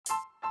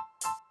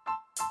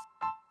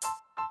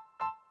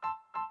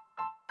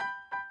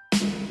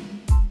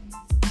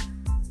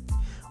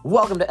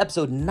Welcome to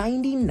episode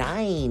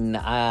 99.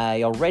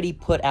 I already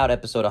put out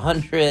episode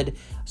 100,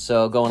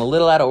 so going a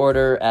little out of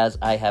order as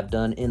I have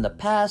done in the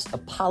past.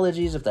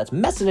 Apologies if that's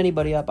messing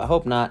anybody up. I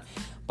hope not,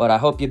 but I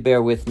hope you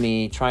bear with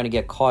me trying to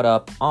get caught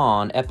up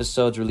on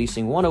episodes,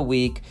 releasing one a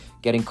week,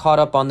 getting caught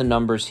up on the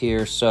numbers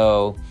here.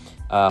 So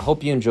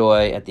hope you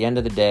enjoy, at the end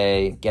of the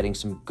day, getting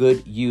some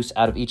good use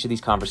out of each of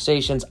these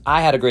conversations.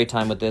 I had a great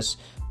time with this,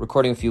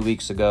 recording a few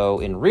weeks ago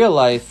in real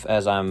life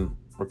as I'm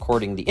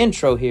recording the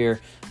intro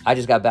here. I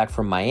just got back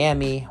from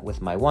Miami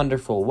with my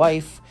wonderful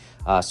wife.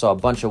 Saw a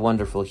bunch of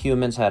wonderful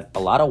humans, had a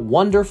lot of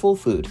wonderful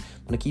food.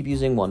 I'm going to keep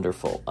using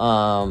wonderful.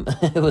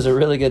 It was a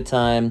really good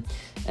time,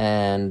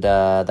 and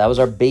that was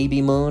our baby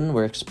moon.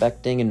 We're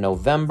expecting in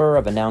November.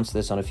 I've announced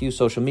this on a few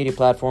social media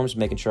platforms,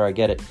 making sure I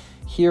get it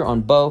here on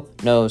Bo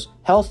Knows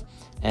Health,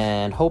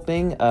 and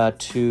hoping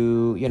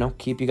to,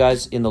 keep you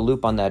guys in the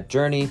loop on that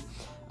journey.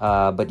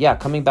 But yeah,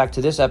 coming back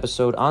to this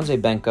episode, Anze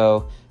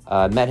Benko.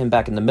 Met him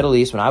back in the Middle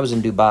East when I was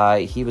in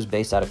Dubai. He was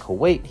based out of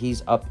Kuwait.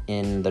 He's up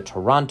in the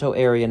Toronto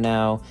area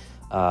now,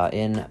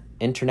 in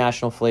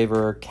International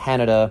Flavor,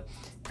 Canada.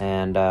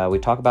 And we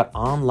talk about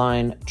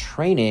online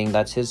training.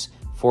 That's his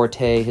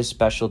forte, his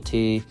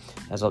specialty.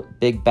 Has a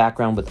big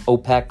background with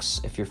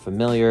OPEX, if you're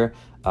familiar.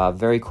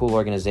 Very cool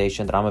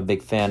organization that I'm a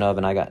big fan of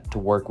and I got to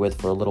work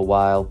with for a little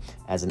while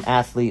as an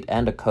athlete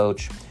and a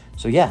coach.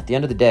 So yeah, at the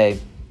end of the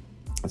day,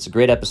 it's a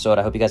great episode.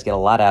 I hope you guys get a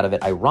lot out of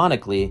it.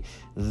 Ironically,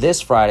 this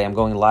Friday, I'm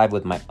going live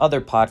with my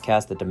other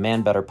podcast, the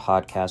Demand Better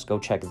Podcast. Go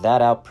check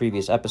that out,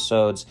 previous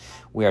episodes.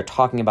 We are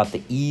talking about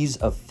the ease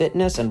of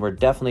fitness, and we're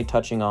definitely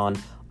touching on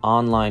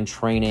online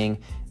training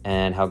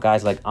and how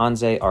guys like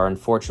Anze are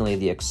unfortunately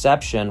the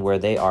exception, where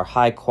they are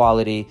high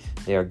quality.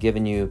 They are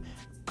giving you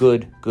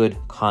good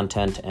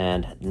content,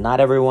 and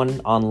not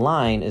everyone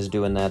online is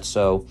doing that.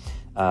 So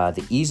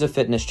the ease of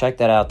fitness, check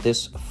that out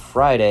this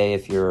Friday.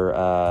 If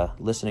you're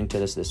listening to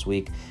this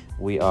week,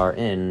 we are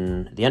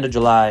in the end of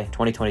July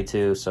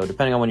 2022, so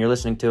depending on when you're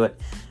listening to it,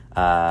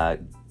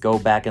 go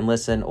back and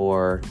listen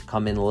or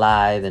come in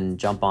live and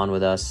jump on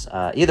with us.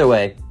 Either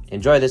way,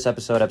 enjoy this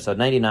episode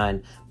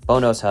 99, Bo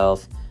Knows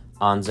Health,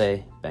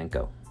 Anze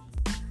Benko.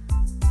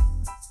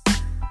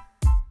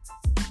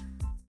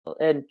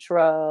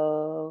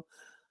 Intro.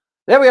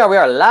 There we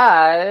are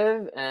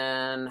live,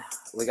 and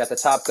we got the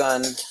Top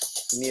Gun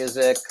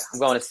music. I'm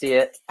going to see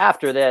it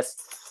after this.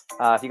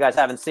 If you guys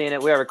haven't seen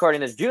it, we are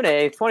recording this June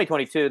 8th,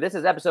 2022. This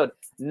is episode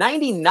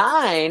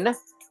 99.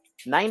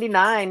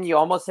 99, you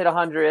almost hit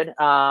 100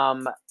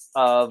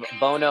 of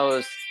Bo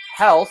Knows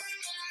Health,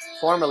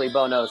 formerly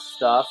Bo Knows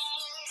Stuff.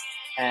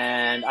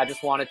 And I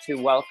just wanted to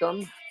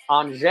welcome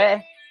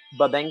Anze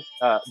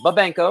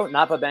Babenko,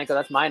 not Babenko,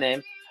 that's my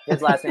name.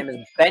 His last name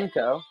is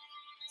Benko.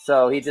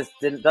 So he just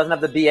doesn't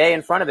have the BA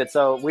in front of it.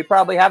 So we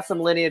probably have some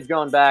lineage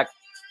going back.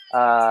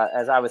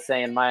 As I was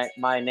saying,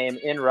 my name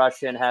in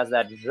Russian has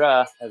that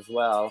zh as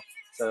well.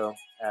 So,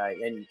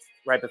 and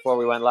right before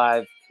we went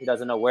live, he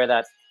doesn't know where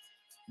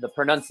the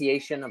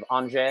pronunciation of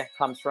Anze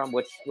comes from,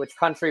 which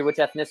country, which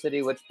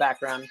ethnicity, which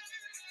background.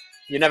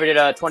 You never did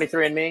a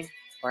 23andMe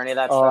or any of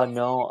that stuff? Oh,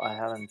 no, I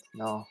haven't.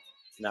 No.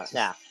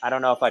 Nah, I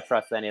don't know if I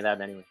trust any of that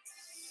anyway.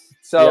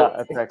 So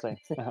yeah,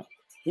 exactly.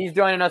 He's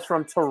joining us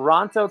from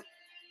Toronto,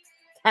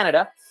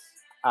 Canada.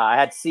 I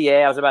had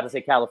CA. I was about to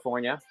say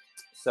California.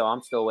 So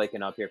I'm still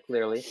waking up here,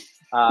 clearly.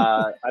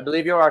 I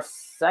believe you're our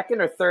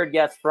second or third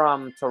guest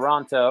from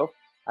Toronto.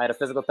 I had a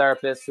physical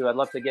therapist who I'd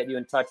love to get you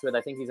in touch with.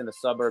 I think he's in the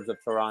suburbs of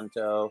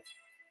Toronto.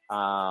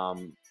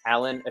 Alan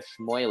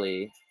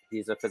Ishmoili.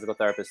 He's a physical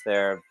therapist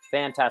there.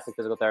 Fantastic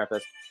physical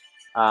therapist.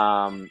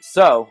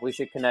 So we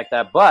should connect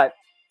that. But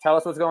tell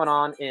us what's going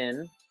on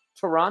in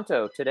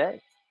Toronto today.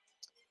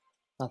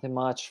 Nothing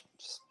much.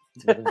 Just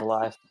living the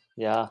life.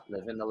 Yeah.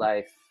 Living the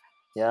life.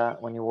 Yeah,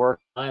 when you work,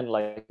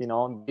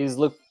 these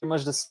look pretty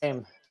much the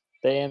same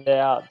day in, day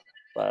out,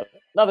 but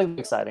nothing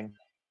exciting.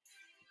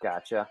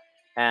 Gotcha.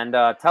 And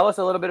tell us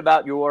a little bit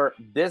about your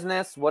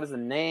business. What is the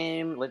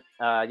name?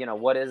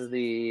 What is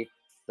the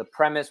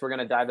premise? We're going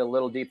to dive a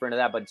little deeper into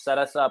that, but set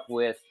us up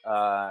with,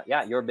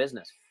 your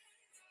business.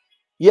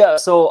 Yeah,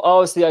 so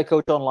obviously I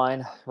coach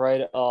online,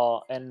 right?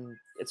 And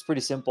it's pretty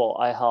simple.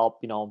 I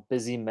help,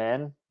 busy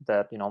men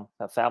that,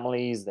 have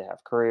families, they have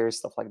careers,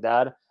 stuff like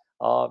that.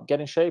 Get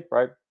in shape,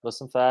 right? Lose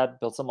some fat,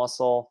 build some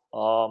muscle,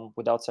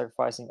 without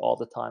sacrificing all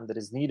the time that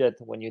is needed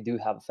when you do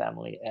have a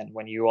family and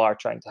when you are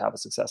trying to have a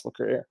successful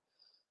career.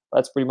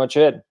 That's pretty much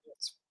it.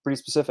 It's pretty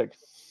specific.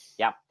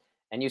 Yeah.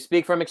 And you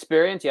speak from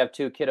experience. You have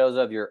 2 kiddos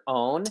of your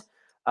own.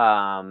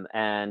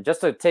 And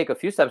just to take a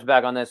few steps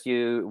back on this,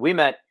 we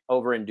met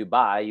over in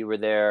Dubai. You were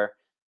there,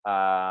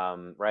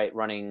 right?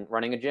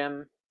 Running a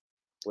gym.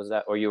 Was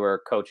that, or you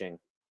were coaching?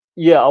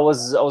 Yeah, I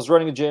was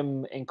running a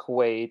gym in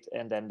Kuwait,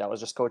 and then that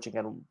was just coaching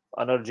at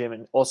another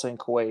gym also in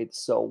Kuwait.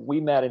 So we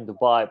met in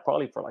Dubai,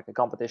 probably for like a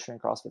competition,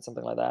 CrossFit,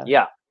 something like that.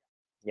 Yeah.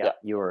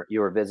 You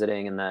were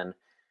visiting, and then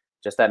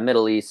just that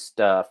Middle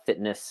East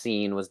fitness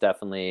scene was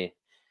definitely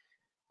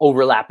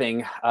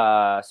overlapping.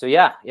 So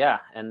yeah.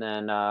 And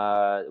then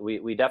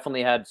we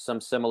definitely had some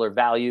similar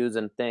values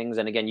and things.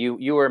 And again,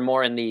 you were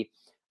more in the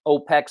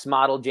OPEX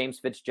model, James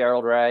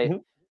Fitzgerald, right?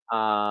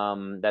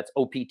 Mhm. That's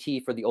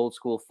OPT for the old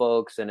school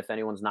folks. And if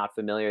anyone's not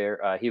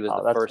familiar, he was Oh,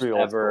 the that's first pretty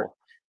old ever, school.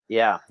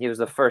 yeah, he was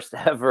the first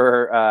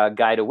ever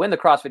guy to win the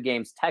CrossFit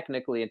Games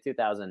technically in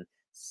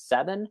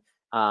 2007,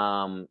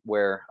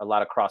 where a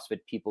lot of CrossFit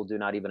people do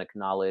not even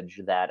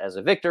acknowledge that as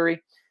a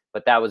victory.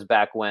 But that was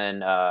back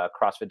when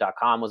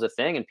CrossFit.com was a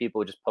thing, and people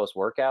would just post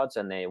workouts.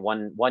 And they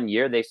one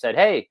year they said,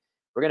 "Hey,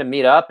 we're gonna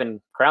meet up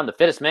and crown the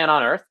fittest man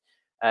on earth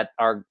at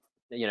our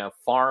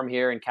farm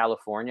here in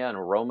California in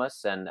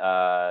Aromas." And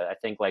I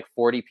think like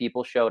 40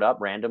 people showed up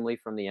randomly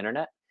from the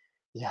internet,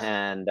 Yeah.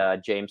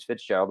 and James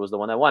Fitzgerald was the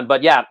one that won.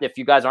 But yeah, if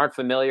you guys aren't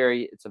familiar,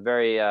 it's a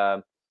very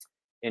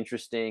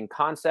interesting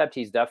concept.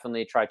 He's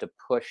definitely tried to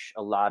push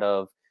a lot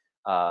of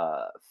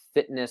uh,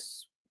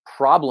 fitness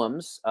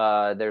problems.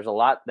 There's a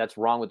lot that's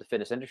wrong with the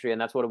fitness industry,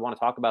 and that's what I want to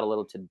talk about a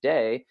little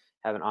today.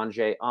 Having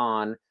Anže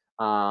on,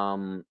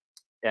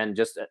 and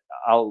just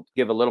I'll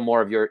give a little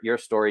more of your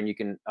story, and you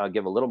can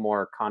give a little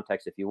more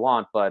context if you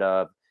want.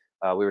 But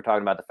we were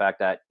talking about the fact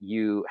that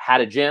you had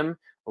a gym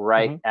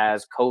right Mhm.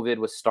 as COVID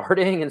was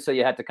starting, and so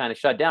you had to kind of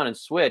shut down and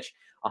switch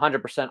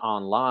 100%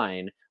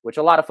 online, which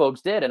a lot of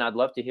folks did. And I'd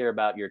love to hear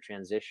about your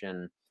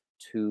transition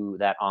to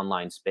that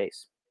online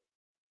space.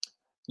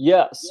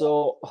 Yeah,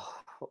 so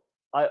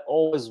I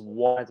always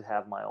wanted to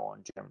have my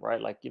own gym, right?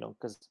 Like,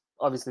 because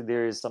obviously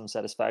there is some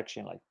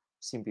satisfaction, like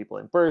seeing people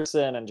in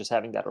person and just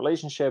having that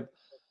relationship.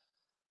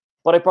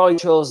 But I probably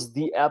chose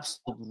the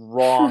absolute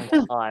wrong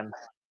time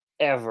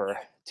ever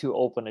to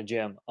open a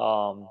gym.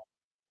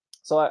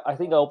 So I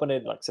think I opened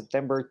it like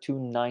September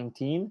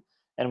 2019,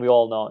 and we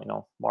all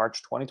know,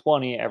 March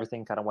 2020,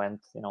 everything kind of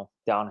went,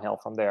 downhill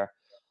from there.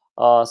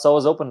 So I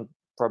was open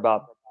for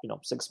about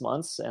 6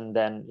 months, and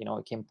then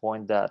it came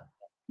point that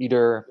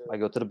either I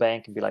go to the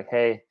bank and be like,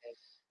 hey,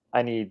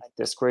 I need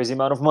this crazy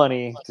amount of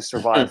money to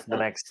survive the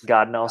next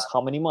God knows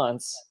how many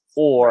months, Right.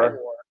 or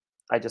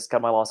I just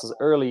cut my losses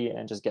early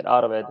and just get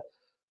out of it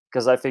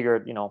because I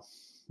figured,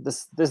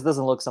 this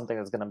doesn't look something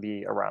that's gonna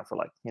be around for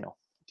like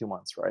 2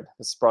 months, right?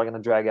 This is probably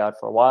gonna drag out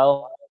for a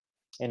while.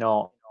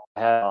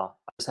 I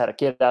just had a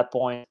kid at that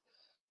point,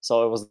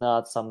 so it was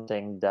not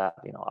something that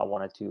I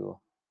wanted to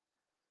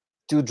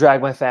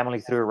drag my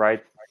family through,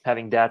 right?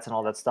 Having dads and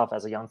all that stuff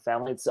as a young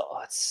family, it's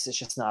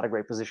just not a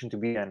great position to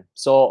be in.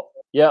 So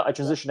yeah, I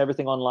transitioned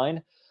everything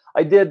online.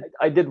 I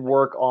did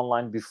work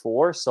online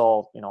before,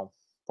 so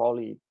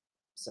probably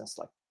since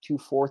like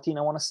 2014,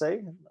 I want to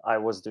say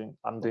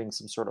I'm doing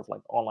some sort of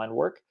like online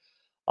work.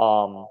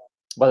 Um,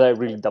 but I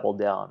really doubled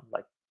down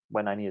like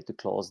when I needed to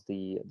close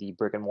the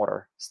brick and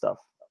mortar stuff.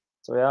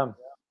 So yeah,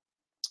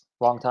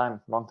 wrong time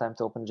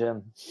to open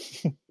gym.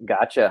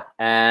 Gotcha.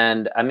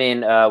 And I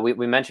mean,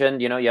 we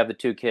mentioned, you have the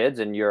two kids,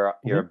 and you're a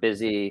Mhm.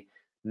 busy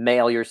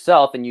male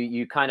yourself, and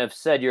you kind of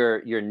said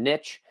your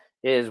niche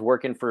is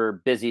working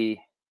for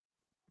busy,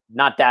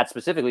 not that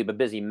specifically, but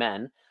busy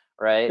men,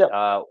 right?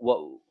 Yep.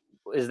 What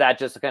is that?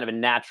 Just a kind of a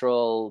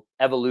natural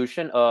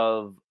evolution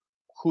of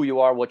who you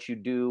are, what you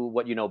do,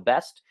 what you know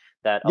best,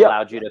 that Yeah.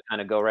 allowed you to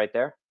kind of go right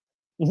there.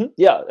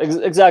 Yeah,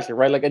 exactly,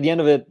 right? Like at the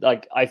end of it,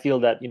 like I feel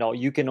that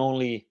you can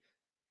only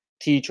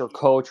teach or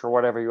coach or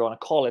whatever you want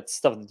to call it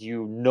stuff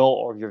that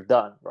or you've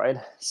done, right?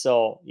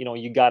 So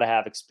you got to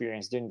have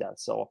experience doing that.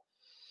 So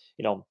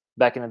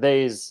back in the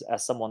days,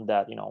 as someone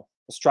that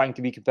was trying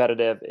to be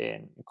competitive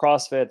in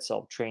CrossFit,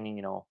 so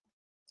training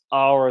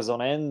hours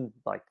on end,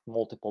 like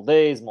multiple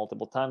days,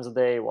 multiple times a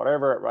day,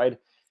 whatever, right?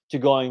 To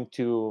going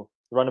to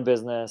run a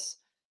business,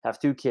 have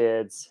two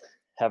kids,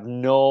 have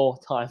no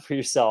time for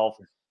yourself,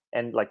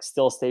 and like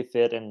still stay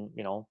fit and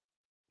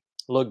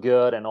look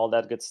good and all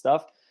that good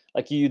stuff.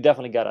 Like you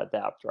definitely got to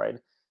adapt, right?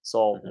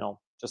 So Mhm.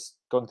 just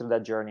going through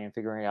that journey and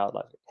figuring out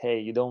like, hey,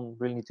 you don't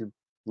really need to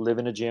live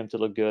in a gym to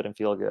look good and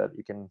feel good.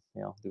 You can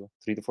do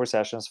 3 to 4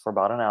 sessions for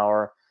about an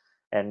hour,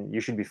 and you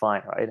should be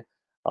fine, right?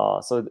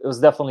 So it was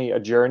definitely a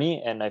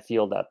journey, and I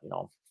feel that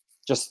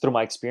just through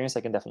my experience,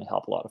 I can definitely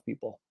help a lot of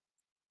people.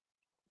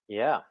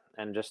 Yeah,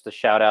 and just a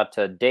shout out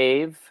to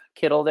Dave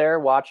Kittle there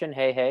watching.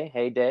 Hey, hey,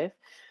 hey, Dave.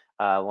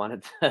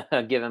 Wanted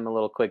to give him a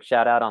little quick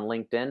shout out on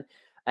LinkedIn.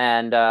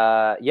 And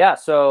yeah,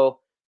 so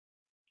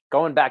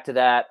going back to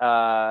that,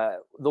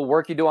 the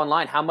work you do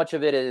online, how much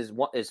of it is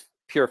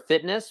pure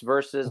fitness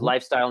versus Mhm.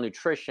 lifestyle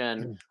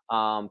nutrition?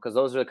 Because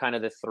those are kind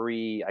of the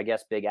three, I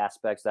guess, big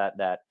aspects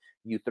that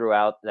you threw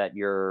out that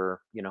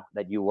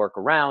that you work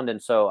around.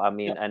 And so, I Yeah.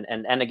 mean,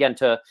 and again,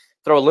 to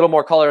throw a little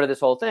more color to this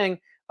whole thing,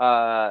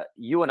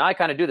 you and I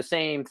kind of do the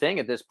same thing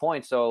at this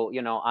point. So,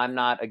 I'm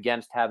not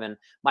against having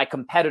my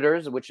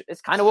competitors, which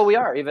is kind of what we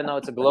are, even though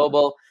it's a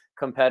global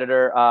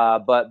competitor.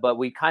 But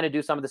we kind of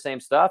do some of the same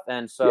stuff,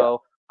 and Yeah.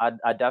 so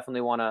I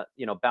definitely want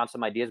to bounce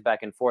some ideas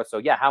back and forth. So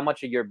yeah, how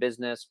much of your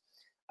business,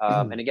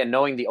 and again,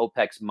 knowing the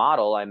OPEX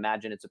model, I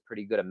imagine it's a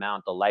pretty good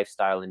amount, the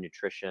lifestyle and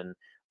nutrition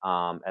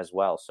as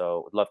well.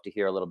 So would love to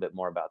hear a little bit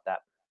more about that.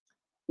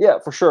 Yeah,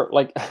 for sure.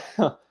 Like,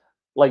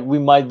 like we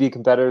might be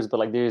competitors, but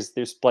like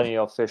there's plenty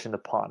of fish in the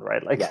pond,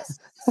 right? Like, Yes.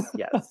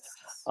 Yes.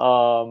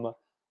 um,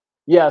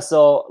 Yeah,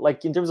 so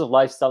like in terms of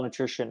lifestyle,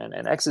 nutrition,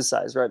 and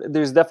exercise, right?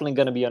 There's definitely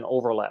going to be an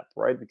overlap,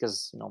 right?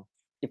 Because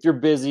if you're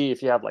busy,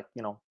 if you have like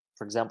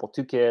for example,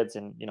 two kids,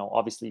 and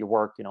obviously you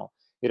work,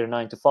 either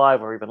 9 to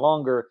 5 or even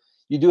longer,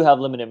 you do have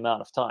limited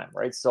amount of time,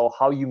 right? So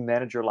how you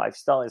manage your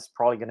lifestyle is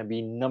probably going to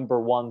be number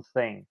one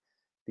thing,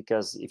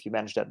 because if you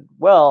manage that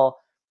well,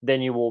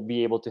 then you will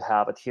be able to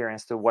have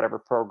adherence to whatever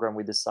program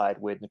we decide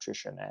with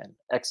nutrition and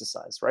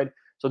exercise, right?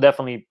 So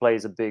definitely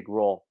plays a big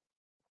role.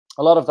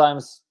 A lot of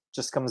times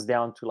just comes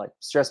down to like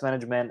stress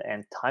management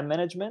and time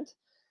management.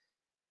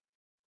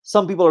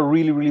 Some people are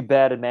really really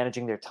bad at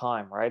managing their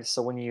time, right?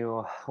 So when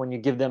you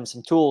give them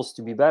some tools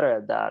to be better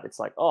at that, it's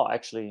like, oh,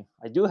 actually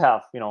I do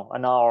have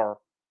an hour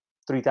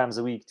 3 times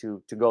a week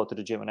to go to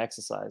the gym and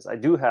exercise. I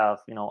do have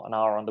an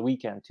hour on the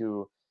weekend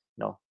to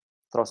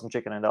throw some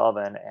chicken in the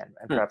oven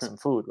and prep some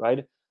food,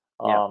 right?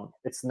 Yeah.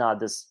 It's not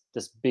this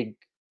big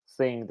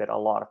thing that a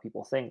lot of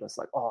people think. It's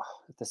like, oh,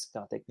 this is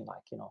gonna take me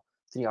like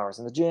 3 hours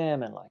in the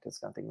gym, and like it's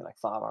gonna take me like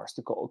 5 hours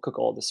to cook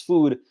all this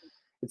food.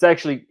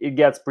 It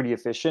gets pretty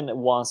efficient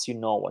once you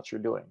know what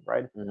you're doing,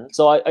 right? Hmm.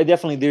 So I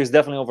definitely, there's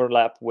definitely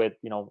overlap with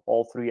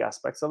all three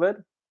aspects of it.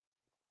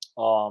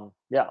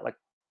 Yeah, like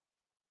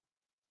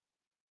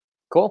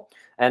Cool.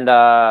 And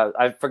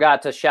I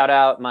forgot to shout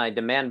out my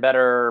Demand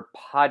Better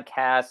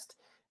podcast.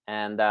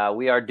 And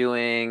we are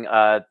doing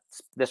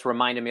this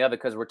reminded me of it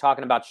because we're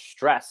talking about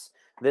stress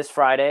this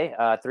Friday,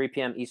 3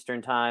 p.m.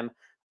 Eastern time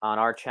on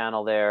our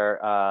channel there,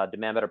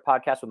 Demand Better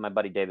podcast with my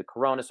buddy David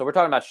Corona. So we're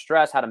talking about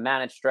stress, how to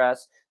manage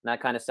stress. And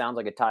that kind of sounds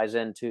like it ties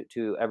into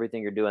to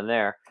everything you're doing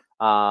there.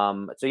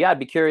 So yeah, I'd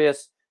be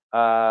curious.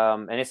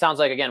 And it sounds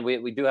like, again,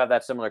 we do have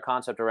that similar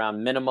concept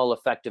around minimal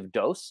effective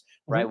dose,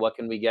 right? mhm. What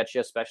can we get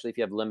you, especially if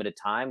you have limited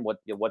time? If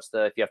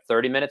you have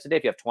 30 minutes a day,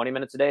 if you have 20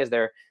 minutes a day, is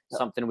there Yeah.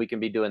 something we can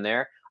be doing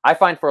there? I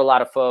find for a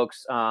lot of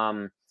folks,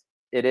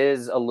 it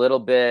is a little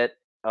bit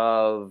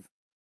of,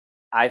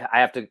 I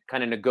have to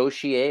kind of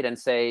negotiate and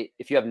say,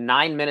 if you have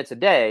 9 minutes a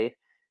day,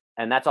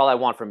 and that's all I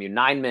want from you,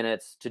 9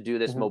 minutes to do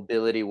this Mhm.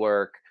 mobility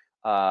work,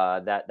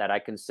 that I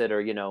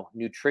consider,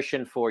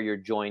 nutrition for your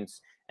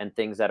joints and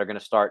things that are going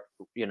to start,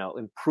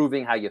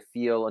 improving how you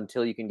feel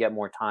until you can get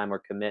more time or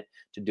commit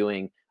to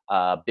doing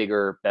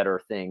bigger, better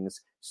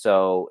things.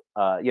 So,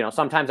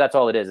 sometimes that's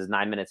all it is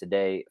 9 minutes a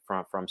day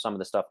from some of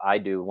the stuff I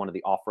do, one of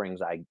the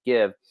offerings I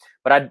give.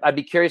 But I'd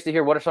be curious to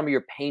hear, what are some of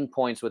your pain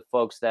points with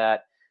folks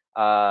that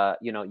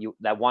you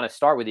that want to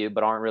start with you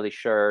but aren't really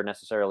sure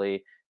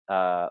necessarily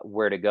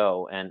where to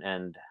go,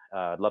 and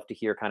I'd love to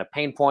hear kind of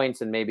pain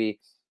points and maybe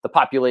the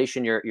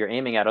population you're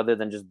aiming at, other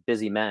than just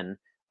busy men,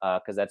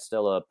 because that's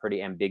still a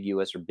pretty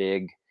ambiguous or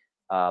big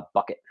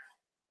bucket.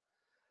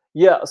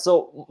 Yeah,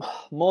 so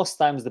most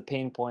times the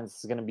pain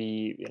points is going to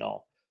be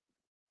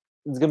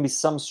it's going to be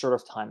some sort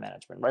of time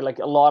management, right? Like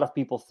a lot of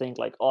people think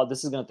like, oh,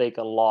 this is going to take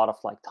a lot of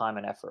like time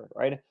and effort,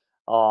 right?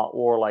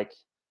 Or like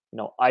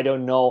I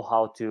don't know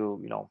how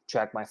to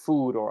track my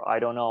food, or I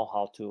don't know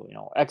how to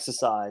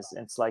exercise.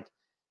 And it's like,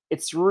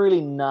 it's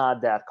really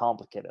not that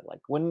complicated. Like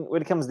when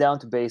it comes down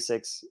to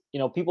basics,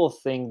 people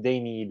think they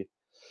need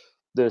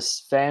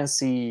this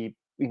fancy,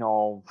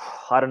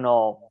 I don't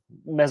know,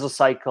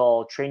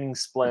 mesocycle training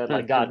split,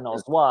 like God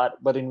knows what.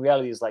 But in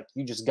reality, it's like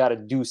you just got to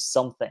do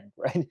something,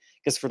 right?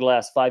 Because for the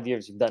last 5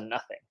 years, you've done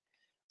nothing.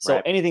 So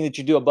Right. anything that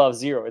you do above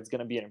zero, it's going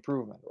to be an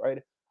improvement,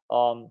 right?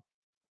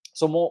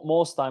 So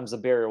most times the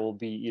barrier will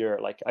be either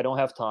like, I don't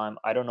have time,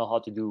 I don't know how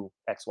to do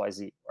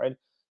XYZ, right?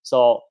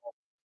 So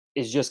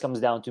it just comes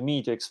down to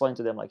me to explain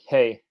to them like,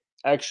 hey,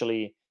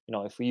 actually,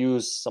 if we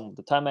use some of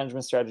the time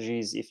management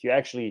strategies, if you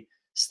actually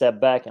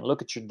step back and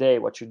look at your day,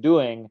 what you're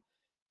doing,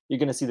 you're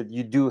going to see that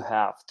you do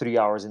have 3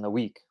 hours in a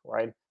week,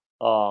 right?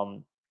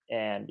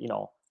 And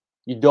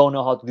you don't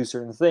know how to do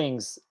certain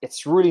things.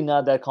 It's really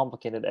not that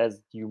complicated as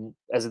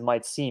it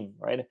might seem,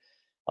 right?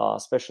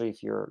 Especially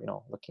if you're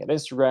looking at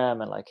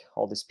Instagram and like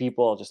all these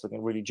people just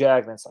looking really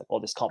jacked, and it's like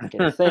all these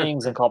complicated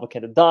things and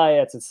complicated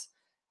diets.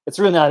 It's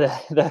really not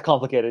that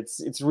complicated.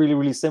 It's really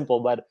really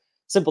simple, but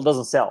simple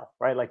doesn't sell,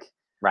 right? Like,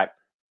 Right.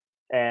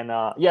 and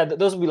yeah,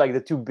 those would be like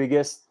the two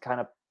biggest kind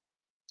of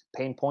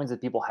pain points that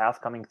people have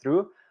coming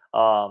through.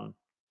 um,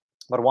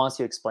 but once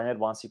you explain it,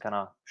 once you kind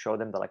of show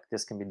them that like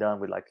this can be done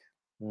with like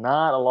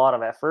not a lot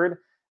of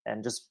effort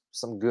and just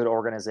some good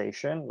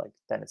organization, like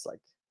then it's like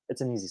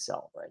it's an easy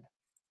sell, right?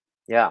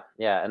 Yeah,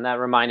 yeah, and that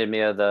reminded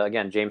me of the,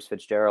 again, James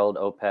Fitzgerald,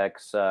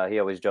 OPEX. He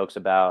always jokes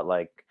about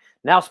like,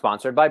 now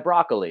sponsored by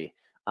broccoli,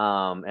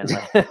 and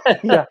like,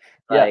 Yeah,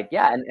 yeah, like,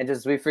 yeah, and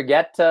just we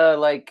forget to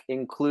like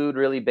include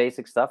really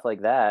basic stuff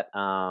like that.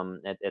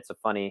 It's a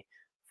funny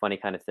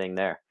kind of thing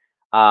there.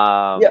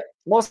 yeah. Um,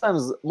 Most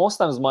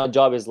times my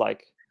job is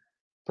like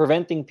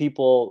preventing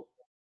people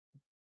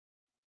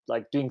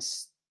like doing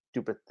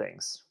stupid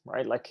things,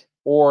 right? Like,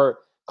 or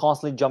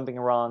constantly jumping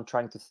around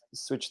trying to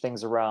switch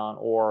things around,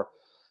 or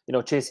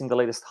chasing the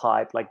latest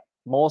hype. Like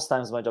most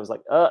times my job is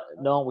like,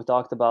 no, we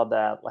talked about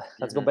that.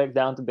 Let's go mhm. back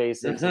down to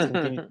basics. Let's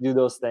continue to do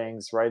those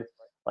things, right?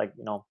 Like,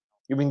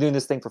 you've been doing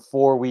this thing for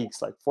 4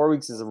 weeks. Like 4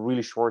 weeks is a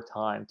really short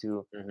time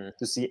to Mhm.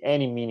 see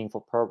any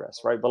meaningful progress,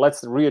 right? But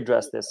let's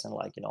readdress this in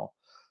like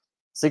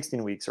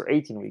 16 weeks or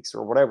 18 weeks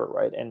or whatever,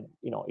 right? And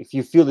if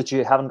you feel that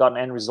you haven't gotten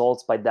end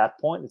results by that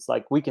point, it's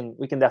like we can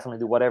definitely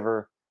do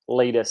whatever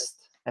latest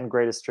and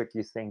greatest trick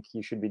you think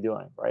you should be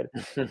doing, right?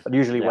 But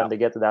usually Yeah. when they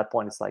get to that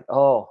point, it's like,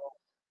 oh,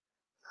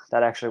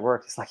 that actually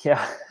worked. It's like,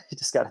 yeah, you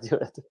just got to do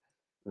it.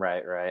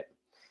 Right.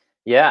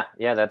 Yeah,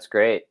 that's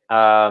great.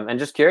 And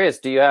just curious,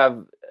 do you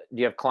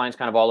have clients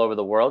kind of all over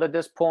the world at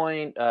this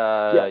point?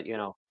 Yeah,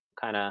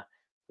 Kind of,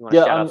 you want to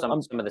yeah, shout out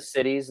I'm some of the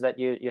cities that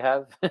you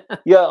have?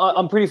 yeah,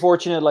 I'm pretty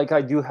fortunate. Like,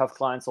 I do have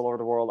clients all over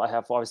the world. I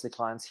have obviously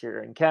clients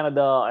here in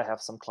Canada. I have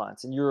some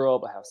clients in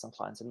Europe. I have some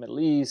clients in Middle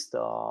East.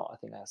 I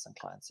think I have some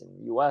clients in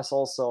US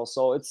also.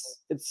 So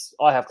it's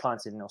I have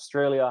clients in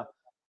Australia.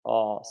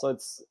 So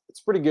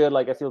it's pretty good.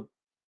 Like, I feel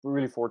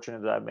really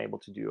fortunate that I'm able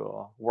to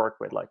do work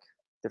with like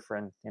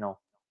different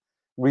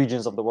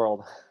regions of the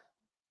world.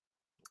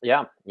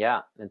 Yeah,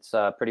 it's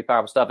pretty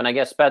powerful stuff. And I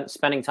guess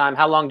spending time.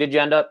 How long did you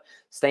end up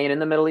staying in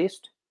the Middle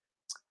East?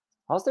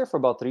 I was there for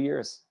about 3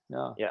 years.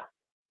 Yeah, Yeah,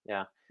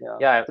 yeah, yeah,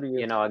 yeah. 3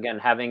 years.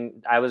 Again,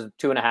 I was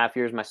 2.5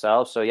 years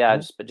myself. So yeah,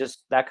 Mhm.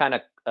 just that kind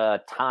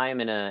of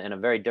time in a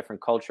very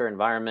different culture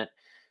environment.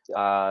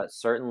 Yeah.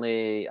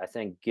 Certainly, I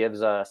think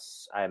gives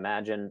us, I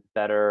imagine,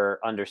 better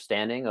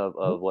understanding Mhm.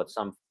 of what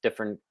some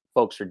different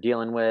folks are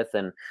dealing with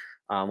and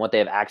what they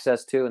have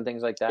access to and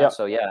things like that. Yeah.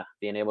 So yeah,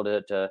 being able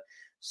to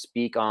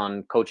speak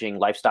on coaching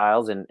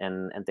lifestyles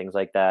and things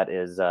like that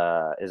is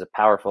a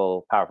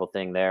powerful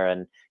thing there.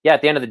 And yeah,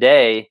 at the end of the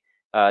day,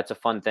 it's a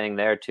fun thing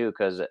there too,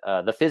 because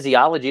the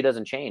physiology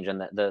doesn't change,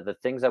 and the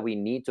things that we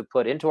need to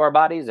put into our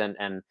bodies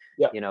and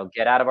Yeah.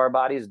 get out of our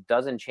bodies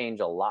doesn't change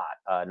a lot,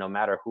 no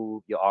matter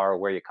who you are or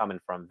where you're coming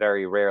from.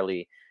 Very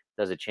rarely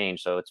does it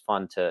change. So it's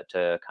fun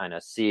to kind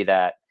of see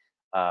that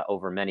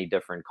over many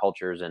different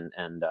cultures Mhm.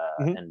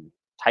 and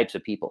types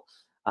of people.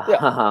 Yeah.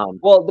 um,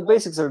 Well, the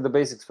basics are the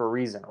basics for a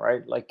reason,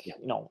 right? Like,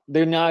 yeah.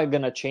 they're not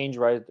gonna change,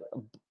 right?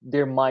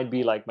 There might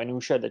be like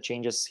minutia that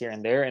changes here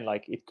and there, and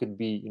like it could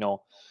be,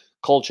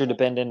 culture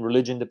dependent,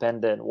 religion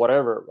dependent,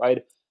 whatever,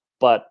 right?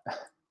 But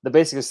the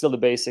basics is still the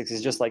basics.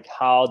 It's just like,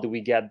 how do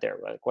we get there,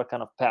 right? Like, what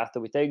kind of path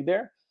do we take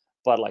there?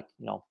 But like,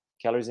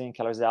 calories in,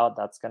 calories out,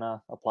 that's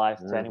gonna apply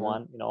to Hmm.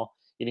 anyone.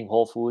 Eating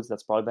whole foods,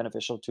 that's probably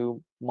beneficial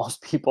to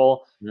most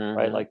people,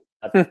 right? Hmm. Like,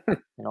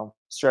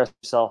 stress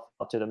yourself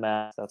up to the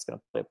max, that's going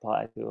to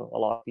apply to a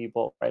lot of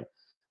people, right?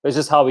 It's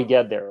just how we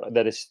get there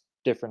that is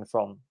different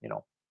from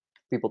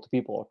people to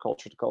people or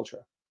culture to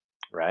culture.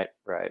 Right,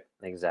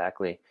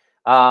 exactly.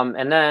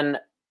 And then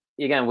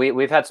again,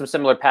 we've had some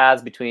similar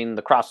paths between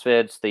the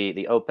CrossFits, the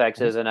Mhm.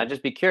 OPEXs, and I'd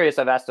just be curious.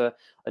 I've asked a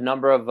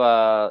number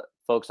of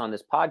folks on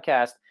this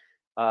podcast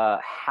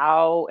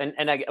how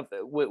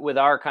with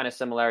our kind of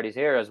similarities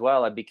here as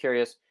well. I'd be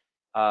curious,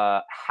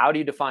 how do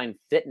you define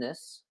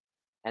fitness,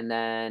 and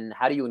then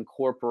how do you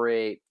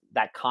incorporate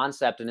that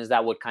concept, and is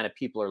that what kind of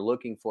people are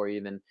looking for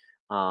even?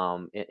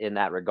 In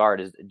that regard,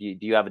 do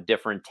you have a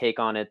different take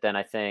on it than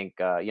I think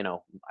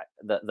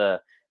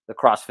the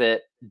CrossFit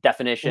Mhm.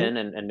 definition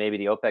and maybe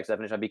the OPEX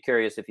definition? I'd be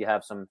curious if you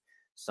have some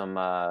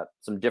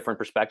different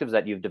perspectives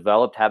that you've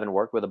developed having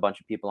worked with a bunch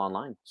of people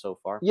online so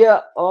far.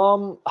 Yeah,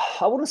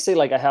 I wouldn't say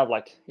like I have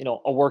like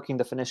a working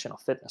definition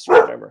of fitness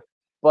or whatever,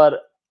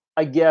 but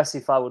I guess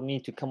if I would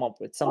need to come up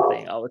with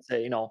something, I would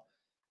say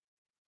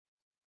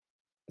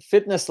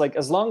fitness, like,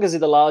 as long as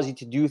it allows you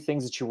to do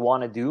things that you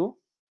want to do,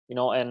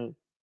 and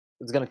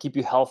it's going to keep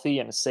you healthy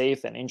and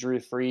safe and injury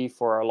free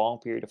for a long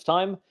period of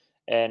time,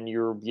 and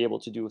you'll be able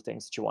to do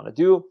things that you want to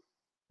do.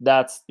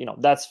 That's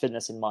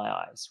fitness in my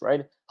eyes,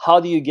 right? How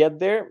do you get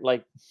there?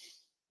 Like,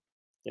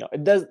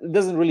 it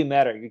doesn't really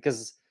matter,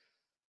 because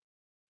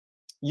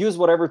use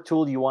whatever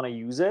tool you want to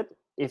use it.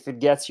 If it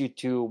gets you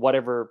to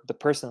whatever the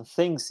person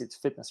thinks it's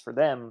fitness for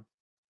them,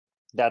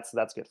 that's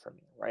good for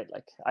me, right?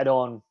 Like, I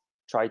don't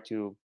try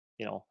to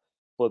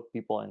put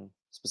people in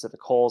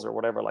specific holes or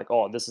whatever, like,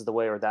 oh, this is the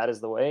way or that is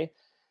the way.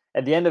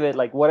 At the end of it,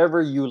 like,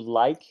 whatever you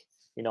like,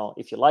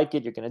 if you like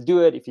it, you're going to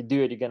do it. If you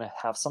do it, you're going to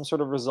have some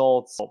sort of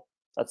results. So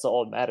that's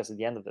all that matters at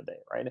the end of the day,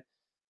 right?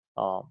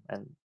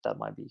 And that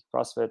might be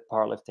CrossFit,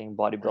 powerlifting,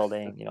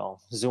 bodybuilding,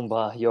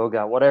 Zumba,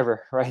 yoga,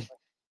 whatever, right?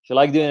 If you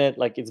like doing it,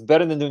 like, it's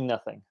better than doing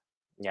nothing.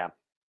 Yeah,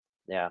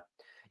 yeah,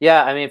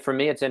 yeah. I mean, for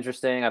me, it's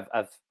interesting.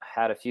 I've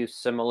had a few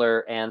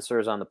similar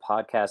answers on the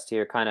podcast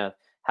here. Kind of,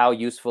 how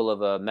useful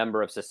of a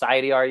member of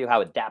society are you?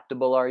 How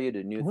adaptable are you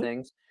to new Mhm.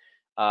 things?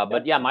 Yeah.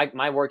 But yeah,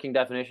 my working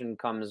definition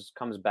comes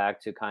back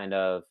to kind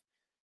of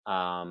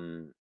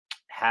um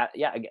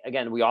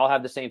again, we all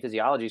have the same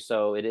physiology,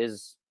 so it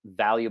is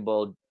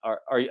valuable.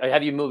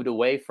 Have you moved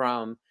away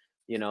from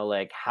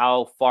like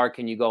how far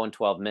can you go in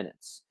 12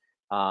 minutes?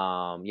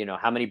 How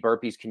many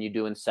burpees can you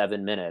do in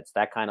 7 minutes?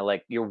 That kind of,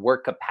 like, your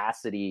work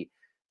capacity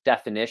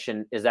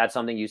definition, is that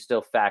something you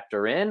still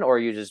factor in, or are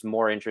you just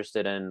more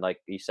interested in, like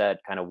you said,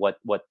 kind of what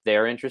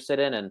they're interested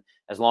in, and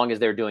as long as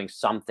they're doing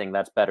something,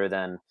 that's better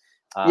than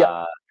Yeah.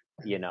 uh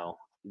you know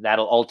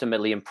that'll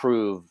ultimately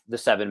improve the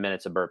 7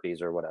 minutes of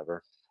burpees or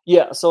whatever.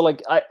 Yeah. So,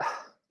 like, I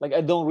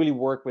don't really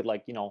work with,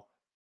 like,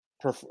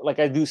 like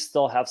I do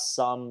still have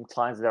some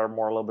clients that are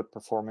more a little bit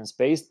performance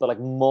based, but like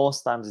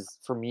most times it's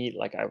for me,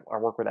 like I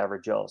work with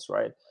average Joes,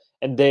 right?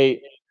 And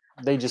they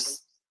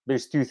just,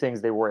 there's two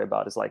things they worry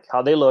about. It's like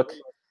how they look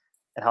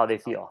and how they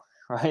feel,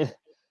 right?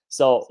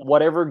 So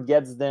whatever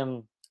gets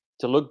them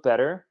to look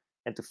better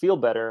and to feel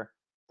better,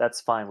 that's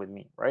fine with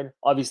me, right?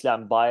 Obviously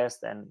I'm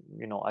biased, and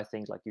I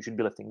think like you should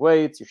be lifting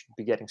weights, you should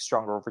be getting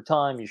stronger over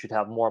time, you should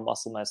have more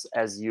muscle mass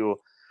as you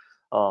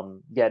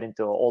get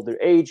into older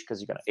age, because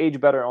you're gonna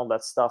age better and all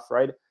that stuff,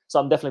 right? So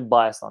I'm definitely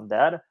biased on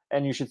that,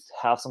 and you should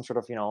have some sort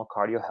of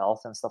cardio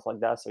health and stuff like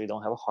that, so you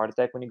don't have a heart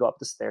attack when you go up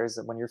the stairs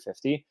when you're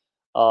 50.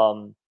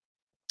 But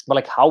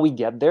like how we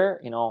get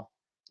there,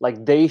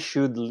 like they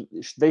should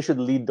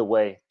lead the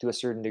way to a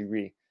certain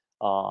degree,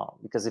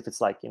 because if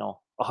it's like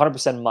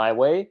 100% my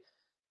way,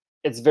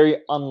 it's very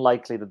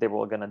unlikely that they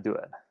were gonna do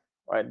it,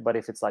 right? But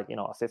if it's like a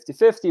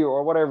 50-50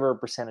 or whatever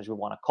percentage we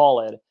want to call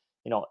it,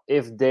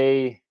 if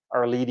they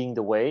are leading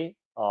the way,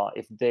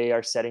 if they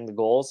are setting the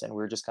goals and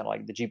we're just kind of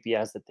like the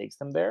GPS that takes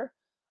them there,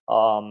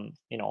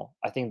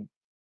 I think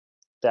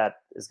that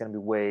is going to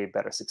be way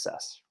better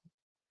success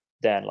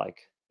than like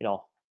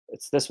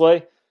it's this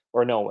way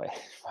or no way,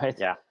 right?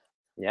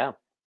 Yeah,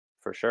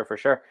 for sure, for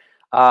sure.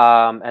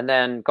 And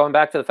then going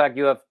back to the fact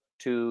you have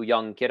two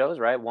young kiddos,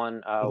 right?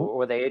 One, what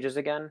were the ages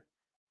again?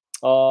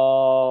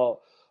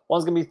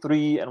 One's gonna be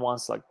 3 and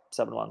one's like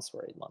 7 months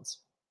or 8 months.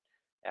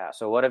 Yeah.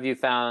 So what have you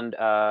found,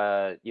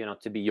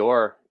 to be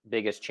your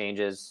biggest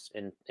changes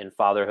in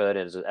fatherhood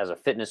as a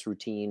fitness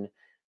routine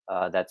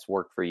that's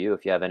worked for you?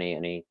 If you have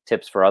any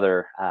tips for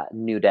other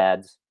new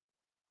dads.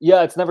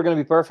 Yeah, it's never gonna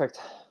be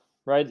perfect,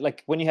 right?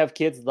 Like when you have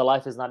kids, the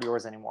life is not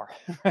yours anymore,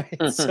 right?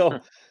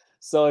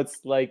 So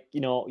it's like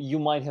you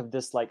might have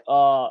this like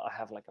I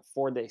have like a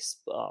 4 day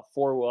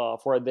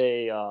 4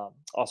 day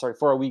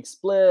 4 week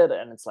split,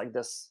 and it's like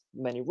this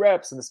many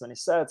reps and this many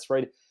sets,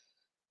 right?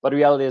 But the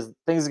reality is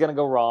things are gonna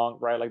go wrong,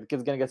 right? Like the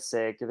kid's gonna get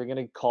sick, they're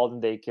gonna get called in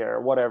daycare,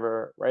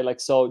 whatever, right? Like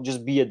so,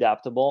 just be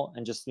adaptable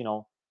and just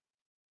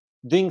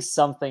doing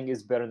something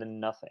is better than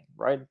nothing,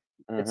 right?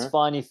 It's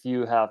fine if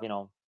you have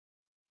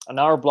an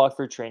hour block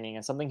for training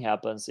and something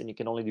happens and you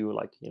can only do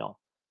like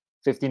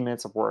 15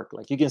 minutes of work.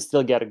 Like you can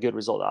still get a good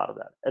result out of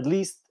that. At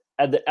least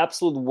at the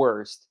absolute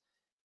worst,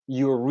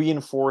 you're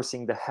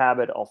reinforcing the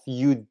habit of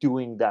you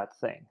doing that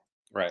thing,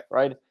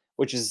 right?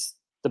 Which is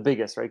the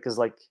biggest, right? Because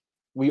like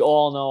we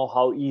all know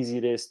how easy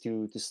it is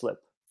to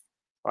slip,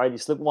 right? You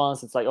slip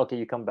once, it's like okay,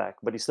 you come back,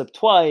 but you slip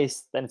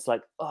twice, then it's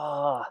like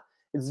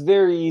it's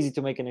very easy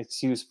to make an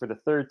excuse for the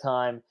third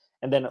time,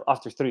 and then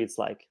after 3 it's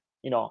like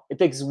it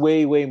takes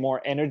way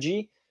more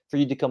energy for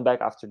you to come back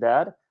after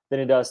that than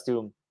it does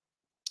to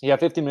you have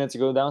 15 minutes to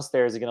go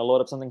downstairs, you're going to load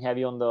up something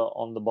heavy on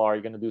the bar,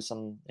 you're going to do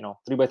some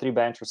 3x3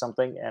 bench or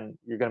something, and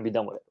you're going to be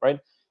done with it, right?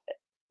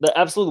 The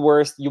absolute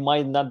worst, you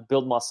might not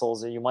build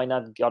muscles and you might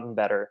not gotten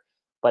better,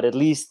 but at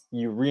least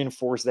you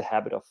reinforce the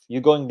habit of you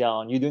going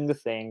down, you doing the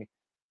thing,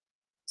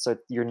 so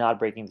you're not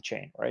breaking the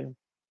chain, right?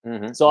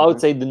 So I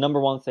would say the number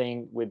one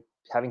thing with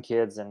having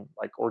kids and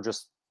like or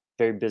just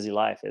very busy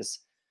life is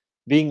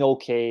being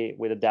okay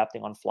with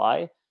adapting on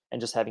fly and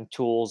just having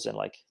tools and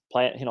like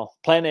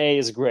plan A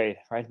is great,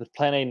 right? But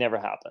plan A never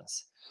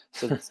happens.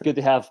 So it's good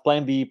to have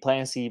plan B,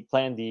 plan C,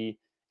 plan D.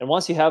 And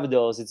once you have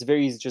those, it's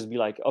very easy to just be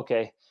like,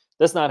 okay,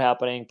 that's not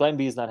happening. Plan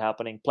B is not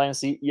happening. Plan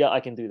C, yeah, I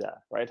can do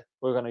that, right?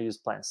 We're going to use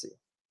plan C.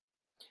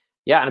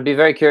 Yeah, and I'd be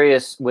very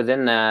curious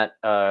within that,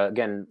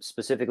 again,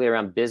 specifically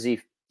around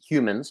busy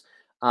humans,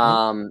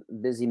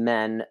 busy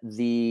men,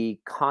 the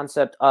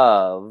concept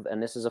of,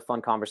 and this is a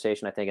fun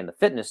conversation, I think, in the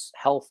fitness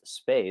health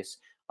space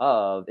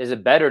of, is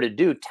it better to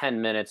do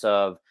 10 minutes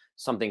of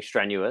something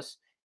strenuous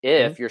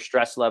if your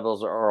stress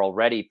levels are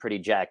already pretty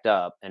jacked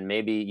up, and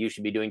maybe you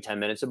should be doing 10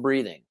 minutes of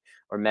breathing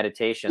or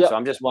meditation? So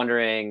I'm just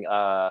wondering,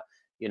 are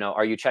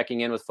you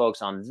checking in with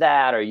folks on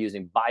that? Are you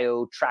using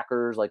bio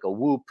trackers like a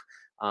Whoop?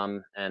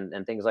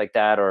 And things like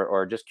that,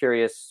 or just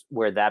curious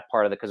where that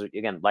part of it, because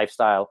again,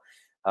 lifestyle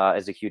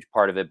is a huge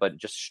part of it, but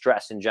just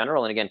stress in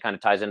general, and again, kind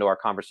of ties into our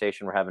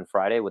conversation we're having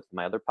Friday with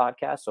my other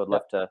podcast. So I'd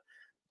love to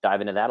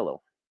dive into that a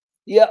little.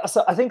 Yeah,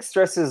 so I think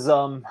stress is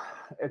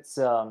it's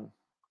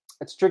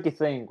a tricky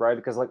thing, right?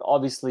 Because like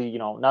obviously,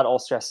 not all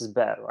stress is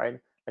bad, right?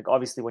 Like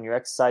obviously when you're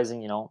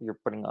exercising, you're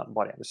putting the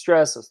body under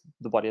stress, so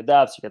the body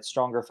adapts, you get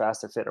stronger,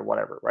 faster, fitter,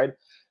 whatever, right?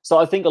 So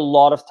I think a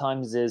lot of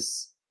times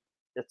it's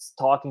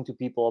talking to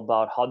people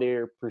about how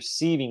they're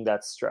perceiving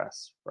that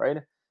stress, right?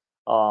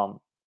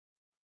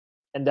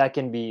 And that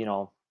can be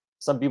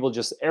some people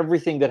just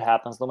everything that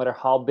happens, no matter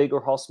how big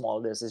or how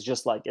small it is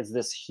just like it's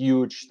this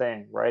huge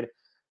thing, right?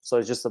 So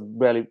it's just a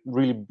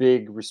really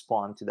big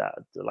response to that,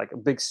 like a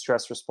big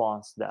stress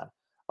response to that.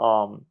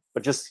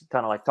 But just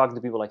kind of like talking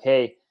to people like,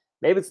 hey,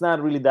 maybe it's not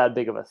really that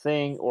big of a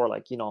thing, or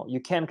like you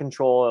can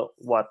control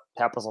what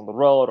happens on the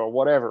road or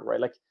whatever, right?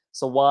 Like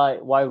so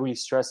why really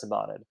stress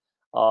about it?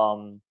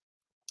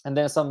 And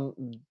then some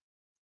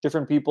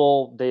different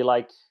people,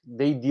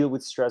 they deal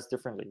with stress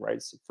differently,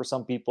 right? So for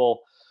some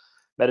people,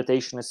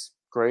 meditation is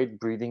great,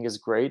 breathing is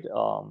great.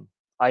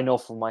 I know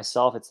for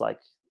myself, it's like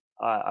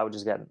I would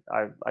just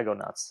I go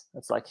nuts.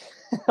 It's like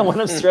when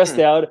I'm stressed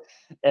out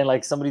and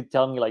like somebody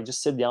telling me like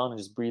just sit down and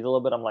just breathe a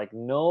little bit, I'm like,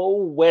 no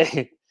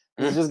way.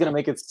 This is just gonna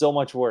make it so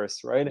much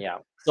worse, right? Yeah.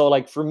 So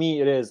like for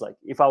me, it is like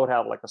if I would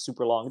have like a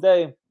super long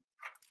day,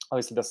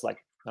 obviously that's like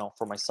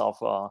for myself,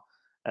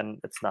 and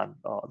it's not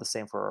the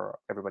same for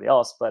everybody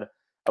else. But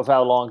if I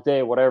have a long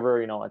day,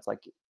 whatever, it's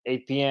like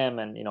 8 p.m.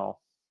 and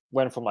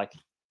went from like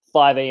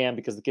 5 a.m.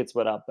 because the kids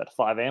went up at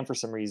 5 a.m. for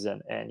some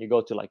reason, and you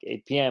go to like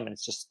 8 p.m. and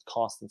it's just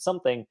constant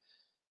something.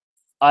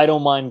 I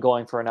don't mind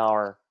going for an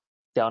hour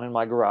down in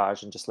my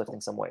garage and just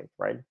lifting some weight,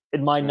 right?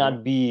 It might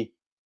not be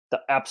the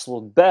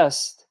absolute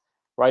best,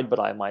 right? But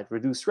I might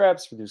reduce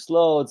reps, reduce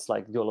loads,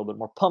 like do a little bit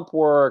more pump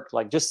work,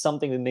 like just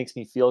something that makes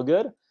me feel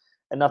good.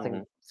 And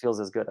nothing feels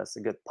as good as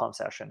a good pump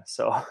session.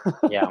 So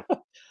Yeah,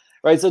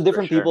 right. So for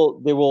different sure.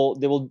 people they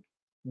will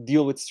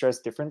deal with stress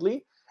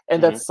differently.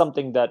 And that's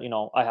something that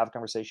I have a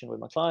conversation with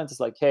my clients. It's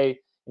like, hey,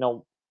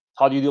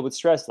 how do you deal with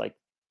stress? Like,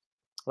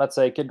 let's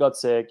say a kid got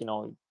sick,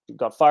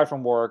 got fired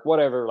from work,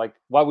 whatever, like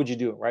what would you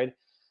do, right?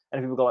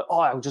 And people go like, oh,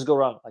 I would just go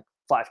run like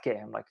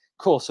 5K. I'm like,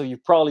 cool. So you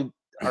probably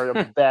are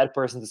a bad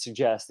person to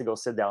suggest to go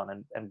sit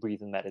down and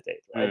breathe and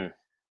meditate, right?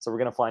 So we're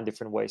gonna find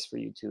different ways for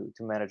you to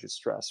manage your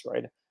stress,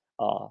 right?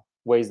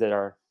 Ways that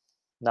are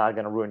not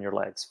gonna ruin your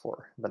legs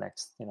for the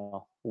next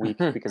week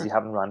because you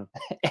haven't run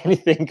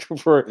anything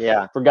for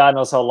Yeah, God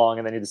knows how long,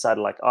 and then you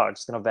decided like, oh, I'm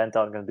just gonna vent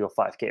out, I'm gonna do a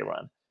 5K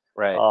run.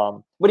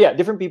 right. But yeah,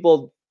 different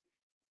people,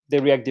 they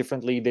react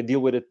differently, they deal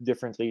with it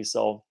differently.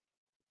 So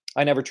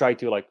I never try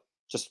to like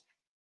just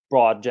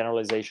broad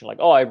generalization like,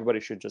 oh, everybody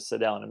should just sit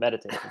down and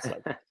meditate. It's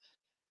like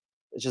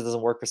it just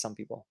doesn't work for some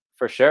people.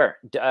 For sure.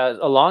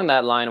 Along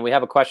that line, we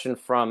have a question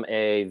from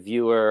a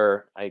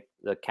viewer.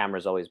 The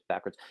camera's always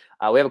backwards.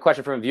 We have a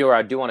question from a viewer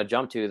I do want to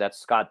jump to. That's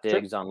Scott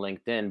Diggs on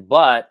LinkedIn.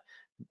 But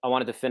I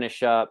wanted to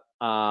finish up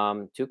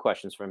 2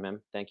 questions from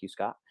him. Thank you,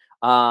 Scott.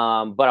 But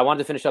I wanted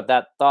to finish up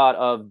that thought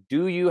of,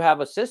 do you have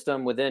a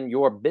system within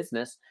your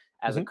business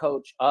as a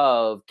coach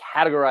of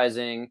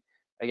categorizing?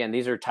 Again,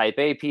 these are type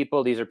A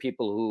people. These are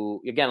people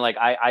who, again, like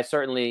I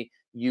certainly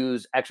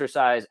use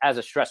exercise as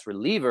a stress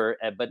reliever,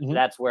 but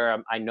that's where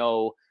I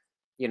know,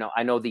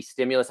 I know the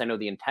stimulus, I know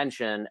the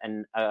intention,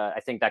 and I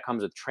think that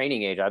comes with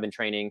training age. I've been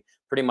training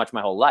pretty much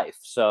my whole life.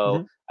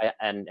 So,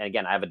 and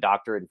again, I have a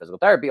doctorate in physical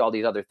therapy, all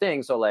these other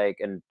things. So like,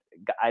 and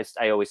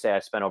I always say I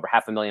spent over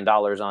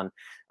 $500,000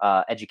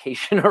 on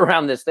education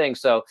around this thing.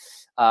 So,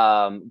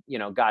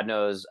 God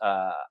knows,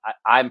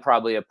 I'm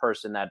probably a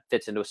person that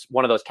fits into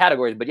one of those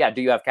categories. But yeah,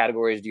 do you have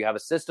categories? Do you have a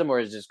system, or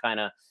is it just kind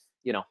of,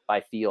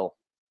 by feel?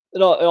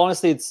 No,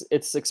 honestly,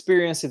 it's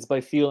experience, it's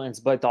by feel, and it's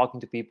by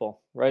talking to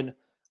people, right?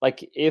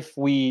 Like if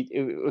we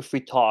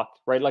talk,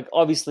 right? Like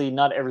obviously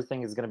not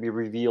everything is going to be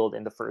revealed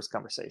in the first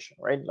conversation,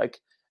 right? Like,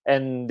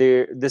 and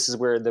this is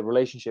where the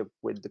relationship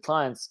with the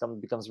clients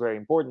becomes very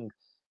important,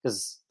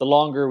 because the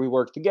longer we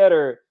work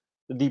together,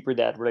 the deeper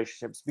that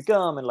relationships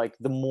become, and like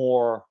the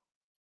more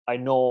I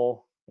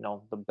know,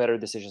 the better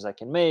decisions I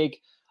can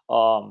make.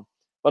 But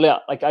yeah,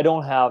 like I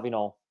don't have,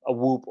 a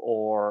Whoop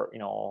or,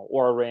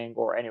 or a Ring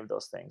or any of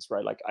those things,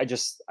 right? Like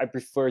I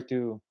prefer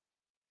to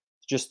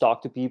just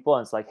talk to people,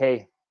 and it's like,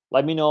 hey,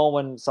 let me know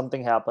when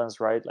something happens,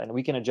 right? And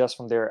we can adjust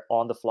from there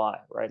on the fly,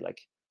 right? Like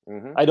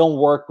I don't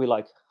work with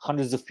like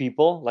hundreds of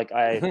people. Like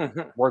I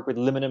work with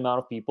limited amount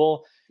of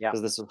people Yeah.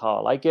 because this is how I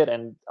like it,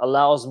 and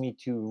allows me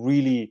to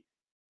really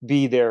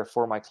be there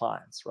for my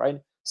clients, right?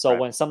 So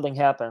when something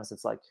happens,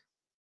 it's like,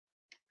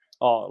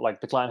 oh, like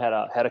the client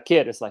had a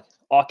kid. It's like,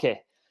 okay,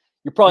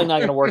 you're probably not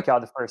going to work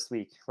out the first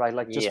week, right?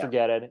 Like just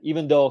forget it.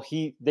 Even though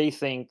they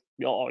think,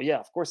 oh yeah,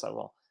 of course I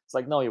will. It's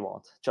like, no, you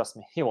won't. Trust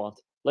me, you won't.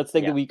 Let's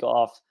take the week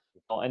off,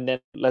 and then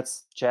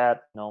let's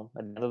chat. At the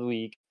end of the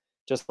week,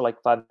 just for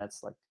like 5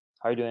 minutes. Like,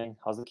 how are you doing?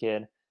 How's the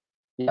kid?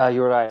 Yeah,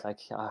 you're right. Like,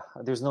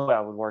 there's no way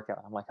I would work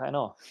out. I'm like, I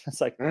know. It's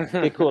like,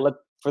 okay, cool.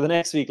 For the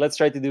next week, let's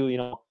try to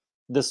do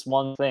this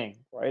one thing,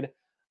 right?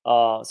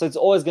 So it's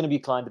always going to be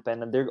client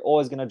dependent. They're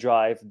always going to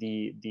drive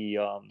the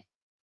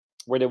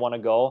where they want to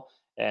go,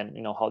 and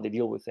how they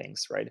deal with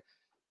things, right?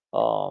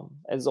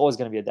 It's always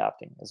going to be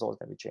adapting. It's always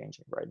going to be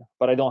changing, right?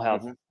 But I don't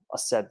have a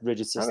set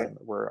rigid system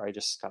where I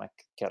just kind of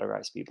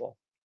categorize people.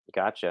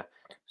 Gotcha.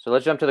 So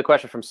let's jump to the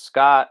question from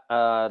Scott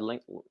on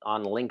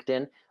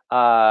LinkedIn.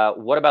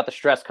 What about the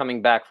stress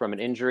coming back from an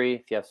injury?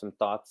 If you have some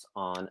thoughts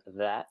on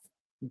that.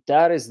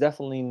 That is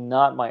definitely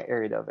not my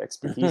area of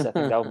expertise. I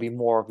think that would be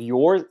more of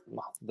yours.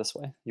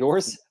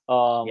 Yours.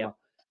 But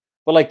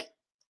like,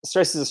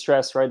 stress is a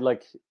stress, right?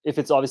 Like if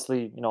it's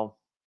obviously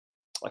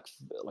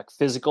like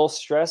physical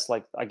stress,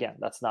 like again,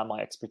 that's not my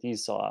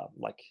expertise. So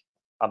like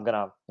I'm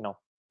gonna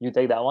you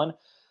take that one.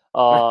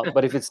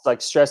 But if it's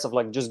like stress of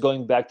like just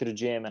going back to the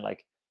gym and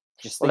like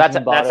just thinking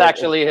about that's it,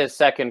 actually his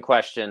second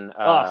question.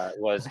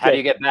 Was how do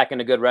you get back in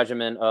a good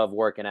regimen of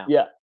working out?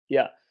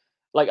 Yeah.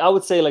 Like I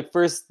would say, like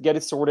first get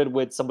it sorted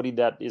with somebody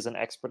that is an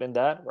expert in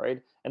that,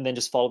 right? And then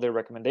just follow their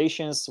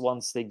recommendations.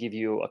 Once they give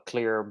you a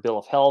clear bill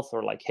of health,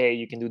 or like, hey,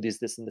 you can do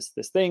this and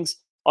this things.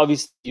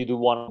 Obviously, you do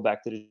want to go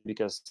back to the gym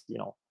because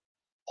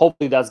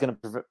hopefully that's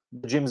the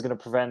gym is gonna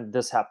prevent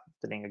this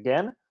happening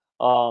again.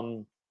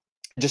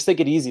 just take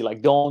it easy.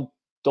 Like don't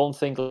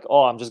think like,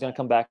 oh, I'm just gonna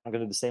come back, I'm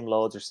gonna do the same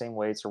loads or same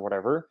weights or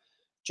whatever.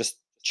 Just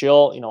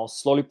chill,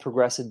 slowly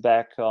progress it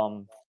back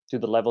to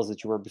the levels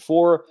that you were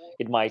before.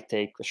 It might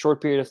take a short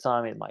period of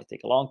time, it might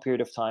take a long period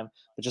of time,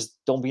 but just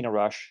don't be in a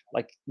rush.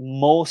 Like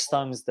most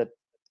times that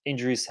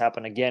injuries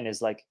happen again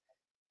is like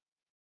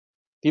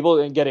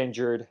people get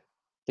injured,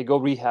 they go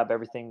rehab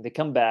everything, they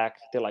come back,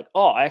 they're like,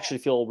 oh, I actually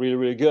feel really,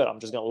 really good, I'm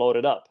just gonna load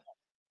it up.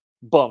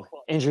 Boom,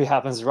 injury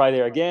happens right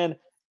there again,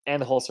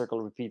 and the whole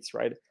circle repeats,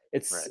 right?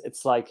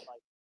 It's like,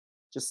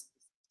 just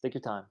take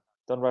your time,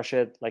 don't rush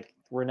it. Like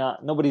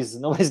nobody's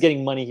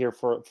getting money here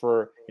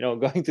for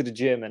going to the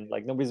gym, and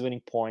like nobody's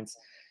winning points.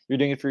 You're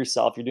doing it for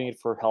yourself, you're doing it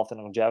for health and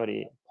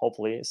longevity,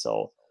 hopefully.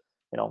 So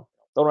don't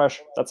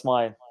rush. That's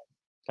my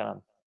kind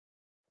of,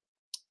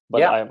 but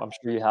Yeah. I'm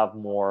sure you have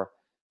more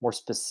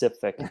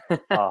specific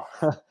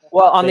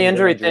Well, on the things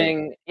than injury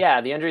thing,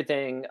 the injury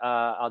thing,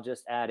 I'll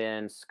just add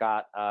in,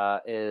 Scott,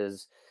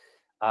 is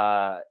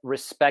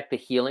respect the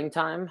healing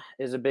time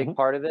is a big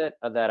part of it,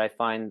 that I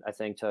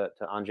think to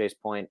Andrei's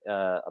point,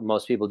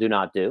 most people do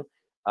not do.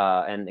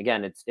 And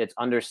again, it's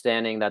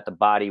understanding that the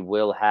body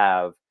will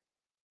have,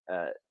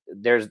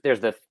 there's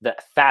the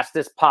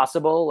fastest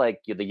possible,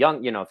 like the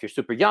young, if you're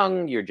super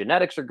young, your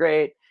genetics are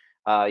great.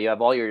 You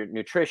have all your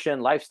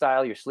nutrition,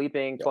 lifestyle, you're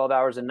sleeping 12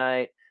 hours a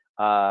night.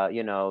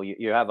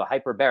 You have a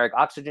hyperbaric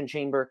oxygen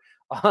chamber,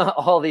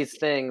 all these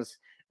things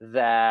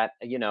that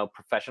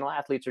professional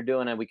athletes are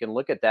doing, and we can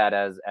look at that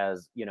as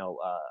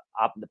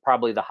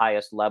probably the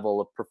highest level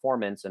of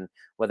performance, and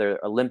whether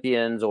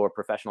Olympians or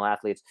professional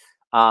athletes.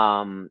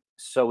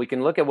 So we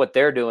can look at what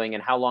they're doing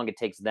and how long it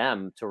takes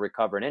them to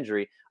recover an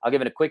injury. I'll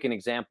give it a quick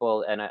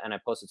example, and I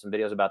posted some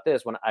videos about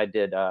this when I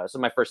did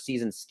my first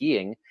season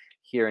skiing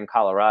here in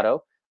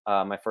Colorado.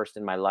 My first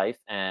in my life,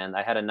 and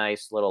I had a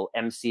nice little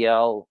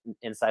MCL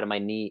inside of my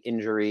knee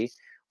injury.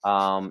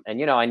 And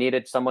I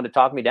needed someone to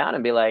talk me down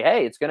and be like,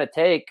 hey, it's going to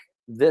take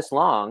this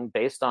long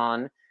based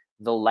on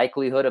the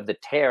likelihood of the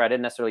tear. I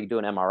didn't necessarily do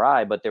an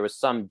MRI, but there was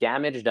some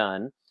damage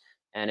done,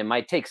 and it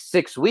might take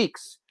 6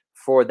 weeks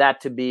for that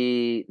to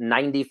be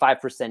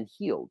 95%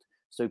 healed.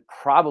 So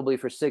probably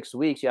for 6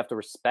 weeks, you have to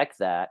respect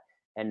that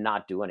and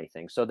not do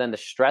anything. So then the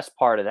stress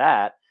part of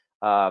that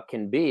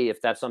can be,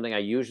 if that's something I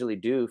usually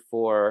do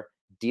for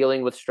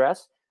dealing with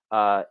stress,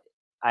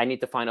 I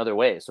need to find other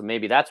ways. So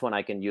maybe that's when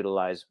I can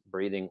utilize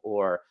breathing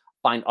or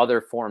find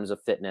other forms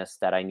of fitness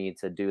that I need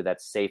to do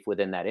that's safe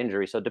within that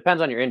injury. So it depends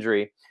on your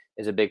injury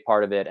is a big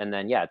part of it. And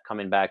then,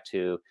 coming back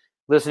to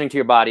listening to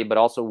your body, but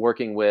also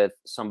working with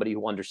somebody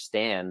who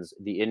understands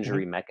the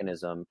injury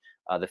mechanism,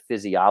 the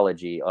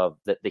physiology of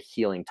the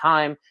healing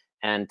time,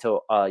 and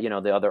to,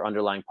 the other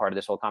underlying part of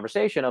this whole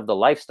conversation of the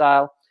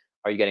lifestyle.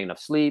 Are you getting enough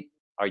sleep?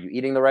 Are you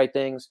eating the right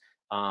things?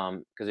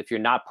 Because if you're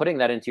not putting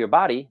that into your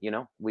body,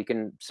 we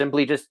can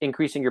simply just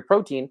increasing your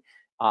protein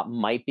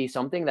might be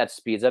something that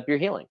speeds up your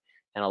healing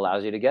and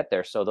allows you to get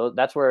there. So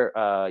that's where,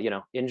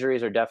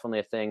 injuries are definitely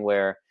a thing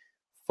where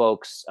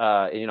folks,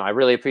 I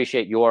really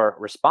appreciate your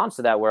response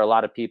to that, where a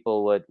lot of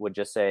people would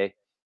just say,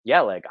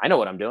 yeah, like I know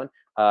what I'm doing.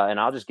 And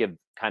I'll just give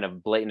kind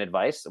of blatant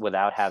advice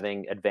without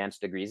having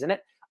advanced degrees in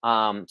it.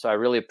 So I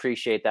really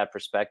appreciate that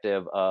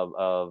perspective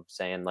of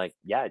saying like,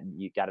 yeah,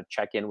 you got to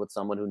check in with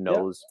someone who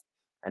knows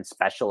and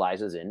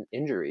specializes in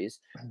injuries,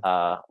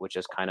 which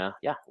is kind of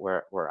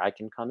where I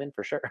can come in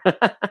for sure. And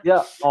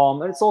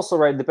it's also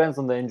right, depends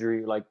on the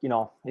injury. Like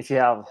if you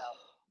have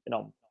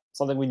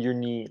something with your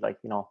knee, like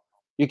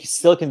you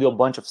still can do a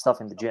bunch of stuff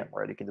in the gym,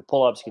 right? You can do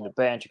pull-ups, you can do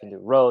bench, you can do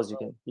rows, you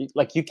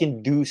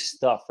can do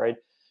stuff, right?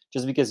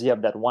 Just because you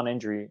have that one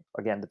injury,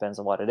 again, depends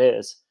on what it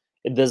is.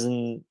 It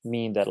doesn't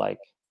mean that like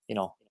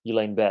you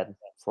lay in bed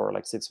for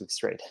like 6 weeks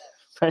straight,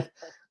 right?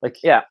 Like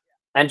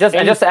And just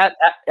to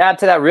add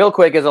to that real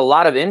quick, is a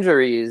lot of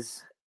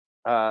injuries,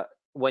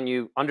 when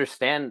you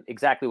understand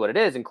exactly what it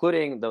is,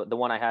 including the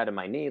one I had in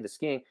my knee, the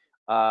skiing,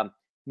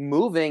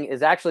 moving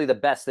is actually the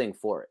best thing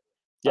for it.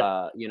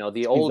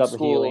 The old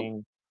school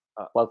healing,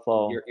 blood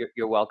flow.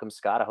 You're welcome,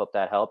 Scott. I hope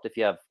that helped.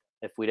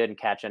 If we didn't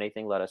catch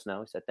anything, let us know.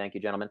 He said, thank you,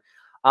 gentlemen.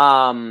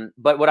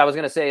 But what I was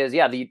going to say is,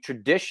 the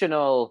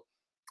traditional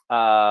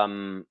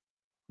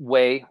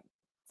way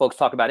folks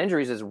talk about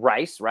injuries is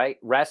RICE, right?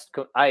 Rest,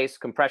 ice,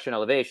 compression,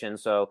 elevation.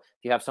 So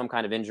if you have some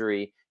kind of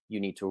injury, you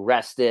need to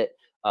rest it,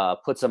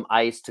 put some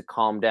ice to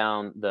calm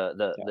down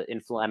the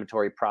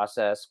inflammatory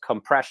process,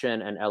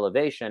 compression and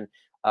elevation.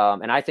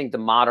 And I think the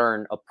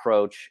modern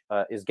approach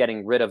is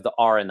getting rid of the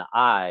R and the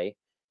I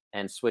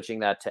and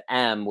switching that to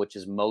M, which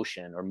is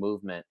motion or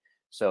movement.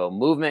 So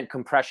movement,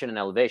 compression, and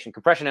elevation.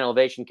 Compression and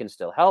elevation can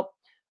still help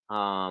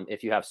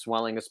if you have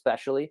swelling,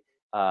 especially.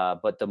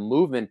 But the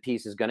movement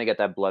piece is going to get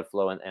that blood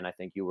flow, and I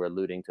think you were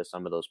alluding to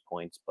some of those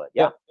points. But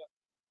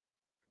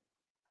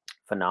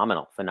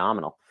phenomenal.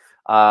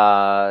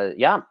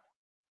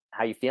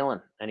 How you feeling?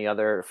 Any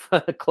other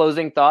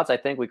closing thoughts? I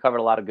think we covered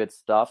a lot of good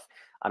stuff.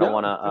 I don't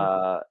want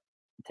to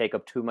take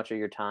up too much of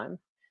your time.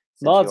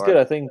 No, it's good.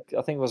 I think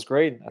it was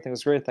great.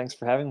 Thanks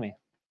for having me.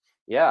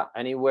 Yeah.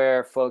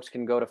 Anywhere folks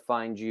can go to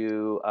find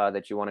you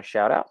that you want to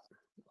shout out?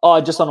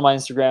 Just on my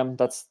Instagram.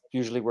 That's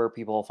usually where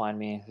people find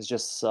me. It's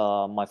just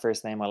my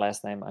first name, my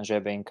last name,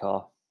 Andrzej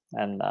Benko,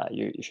 and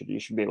you should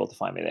be able to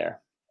find me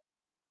there.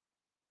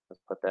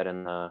 Let's put that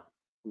in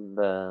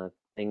the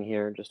thing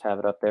here. Just have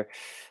it up there.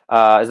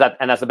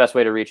 That's the best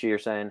way to reach you? You're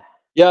saying?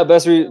 Yeah,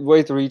 best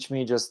way to reach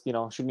me, just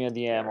shoot me a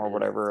DM or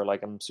whatever.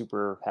 Like, I'm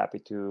super happy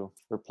to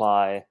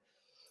reply,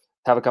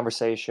 have a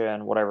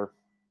conversation, whatever.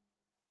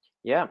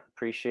 Yeah,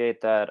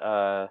 appreciate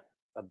that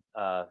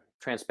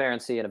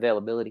transparency and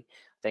availability.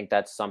 I think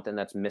that's something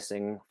that's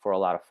missing for a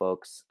lot of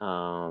folks,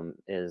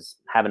 is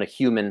having a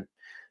human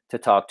to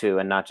talk to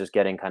and not just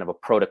getting kind of a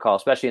protocol,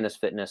 especially in this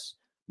fitness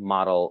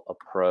model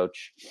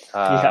approach.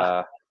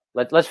 Yeah.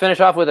 Let's finish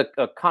off with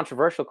a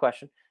controversial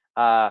question.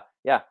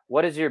 Yeah,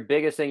 what is your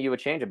biggest thing you would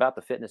change about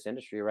the fitness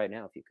industry right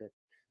now, if you could?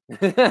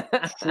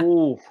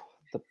 Ooh,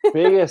 the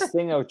biggest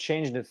thing I would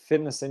change in the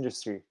fitness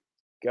industry.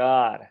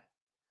 God.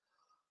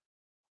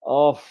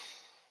 Oh,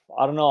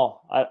 I don't know.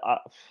 I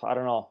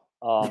don't know.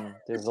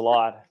 There's a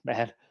lot,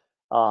 man.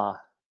 Uh,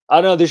 I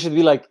don't know. There should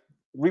be like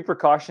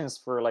repercussions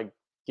for like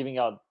giving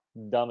out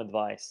dumb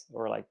advice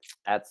or like.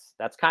 That's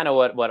kind of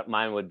what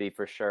mine would be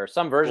for sure.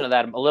 Some version of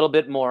that, a little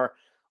bit more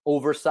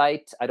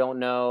oversight. I don't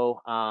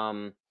know.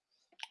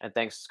 And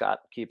thanks,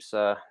 Scott keeps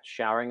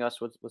showering us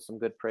with some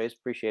good praise.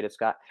 Appreciate it,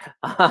 Scott.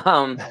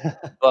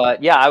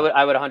 But yeah,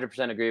 I would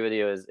 100% agree with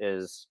you.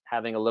 Is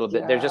having a little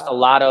bit. There's just a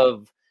lot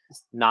of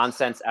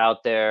nonsense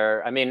out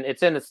there. I mean,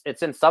 it's in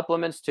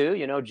supplements too.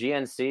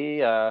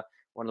 GNC,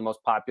 one of the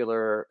most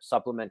popular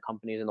supplement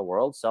companies in the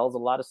world, sells a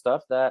lot of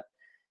stuff that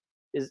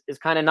is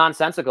kind of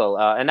nonsensical.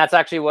 And that's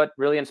actually what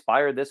really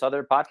inspired this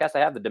other podcast I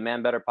have, the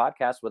Demand Better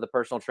podcast, with a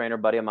personal trainer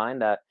buddy of mine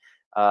that,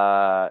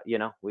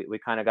 we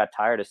kind of got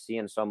tired of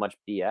seeing so much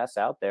BS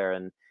out there,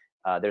 and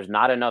there's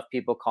not enough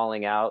people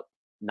calling out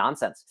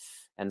nonsense.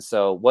 And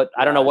so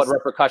I don't know what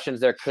repercussions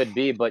there could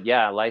be, but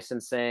yeah,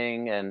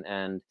 licensing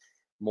and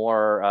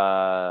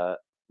more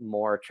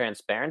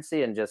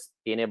transparency, and just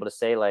being able to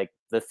say, like,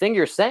 the thing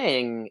you're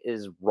saying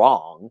is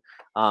wrong.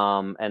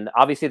 And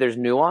obviously there's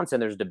nuance and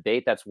there's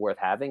debate that's worth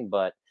having,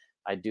 but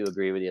I do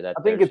agree with you that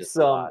I think it's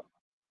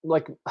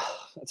like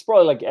it's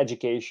probably like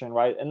education,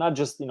 right? And not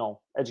just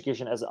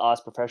education as us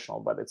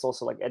professional, but it's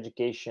also like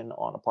education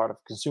on a part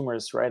of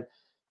consumers, right?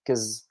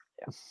 Because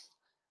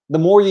the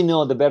more you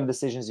know, the better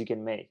decisions you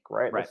can make,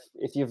 right?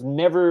 If you've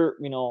never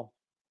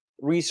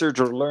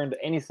researched or learned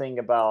anything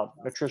about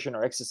nutrition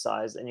or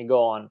exercise, and you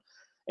go on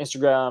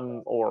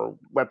Instagram or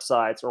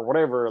websites or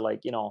whatever,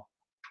 like you're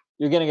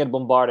gonna get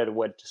bombarded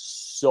with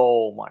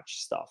so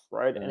much stuff,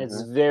 right? And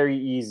it's very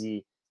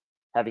easy,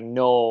 having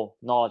no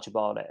knowledge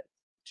about it,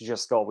 to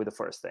just go with the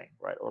first thing,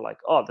 right? Or like,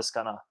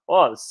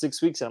 it's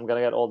 6 weeks and I'm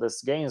gonna get all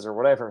this gains or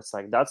whatever. It's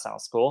like, that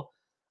sounds cool,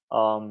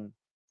 but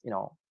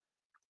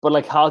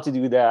like, how to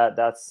do that?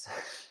 That's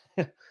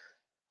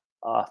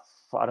I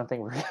don't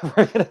think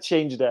we're gonna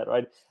change that,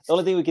 right? The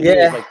only thing we can do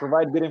is like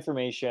provide good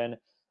information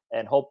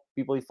and hope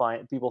people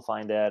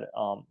find that,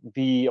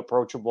 be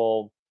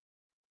approachable,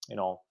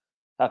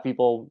 have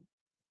people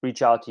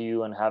reach out to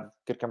you and have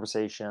good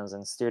conversations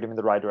and steer them in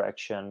the right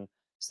direction.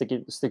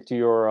 Stick to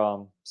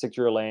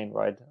your lane,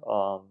 right?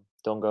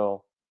 Don't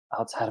go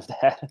outside of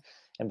that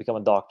and become a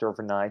doctor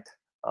overnight.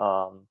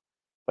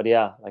 But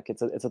yeah, like,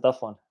 it's a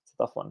tough one. It's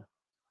a tough one.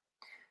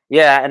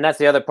 Yeah, and that's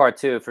the other part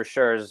too, for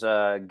sure, is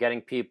getting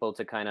people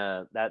to kind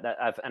of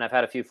I've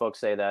had a few folks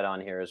say that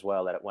on here as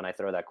well, that when I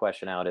throw that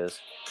question out is,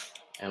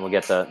 and we'll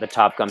get the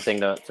Top Gun thing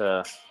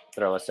to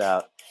throw us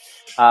out.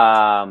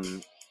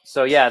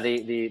 So yeah,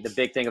 the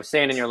big thing of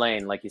staying in your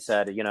lane, like you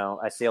said,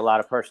 I see a lot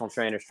of personal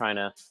trainers trying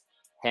to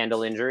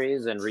handle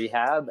injuries and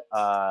rehab.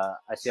 I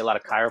see a lot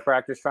of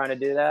chiropractors trying to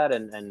do that,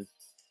 and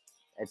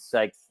it's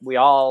like we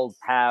all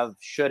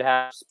should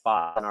have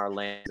spots in our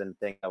lanes and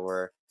think that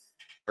we're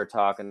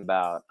talking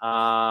about.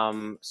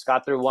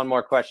 Scott threw one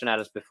more question at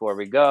us before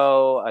we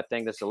go. I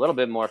think this is a little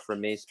bit more for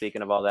me.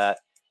 Speaking of all that,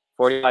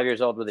 45 years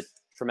old with a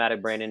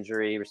traumatic brain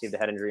injury, received a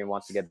head injury, and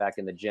wants to get back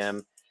in the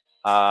gym.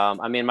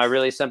 I mean, my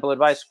really simple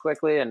advice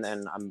quickly, and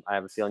I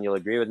have a feeling you'll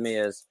agree with me,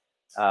 is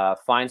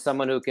find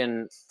someone who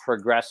can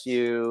progress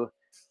you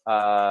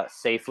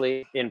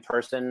safely in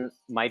person.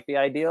 Might be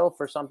ideal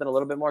for something a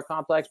little bit more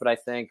complex, but I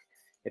think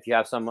if you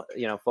have some,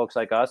 folks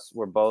like us,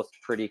 we're both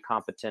pretty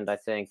competent, I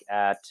think,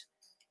 at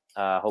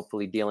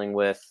hopefully dealing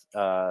with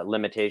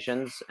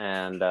limitations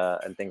and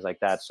things like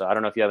that. So I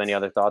don't know if you have any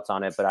other thoughts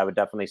on it, but I would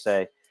definitely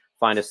say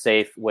find a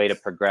safe way to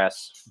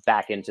progress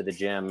back into the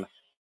gym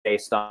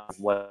based on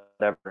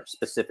whatever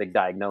specific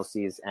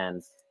diagnoses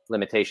and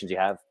limitations you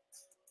have.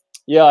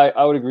 Yeah,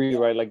 I would agree,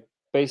 right? Like,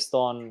 based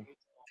on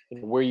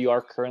where you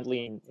are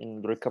currently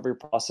in the recovery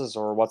process,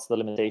 or what's the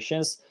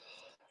limitations,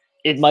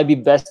 it might be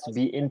best to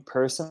be in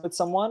person with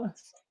someone.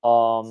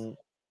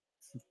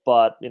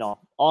 But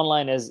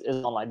online is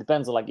online.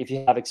 Depends on, like, if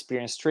you have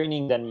experience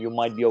training, then you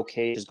might be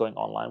okay just going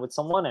online with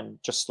someone and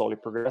just slowly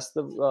progress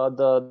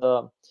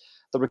the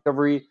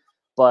recovery.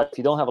 But if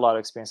you don't have a lot of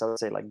experience, I would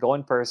say, like, go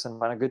in person,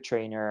 find a good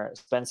trainer,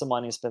 spend some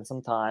money, spend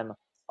some time.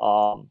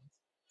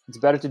 It's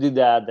better to do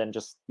that than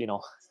just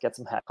get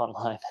some hack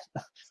online.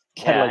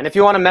 Yeah, and if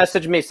you want to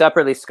message me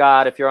separately,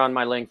 Scott, if you're on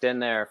my LinkedIn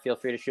there, feel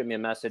free to shoot me a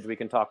message. We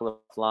can talk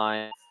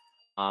offline,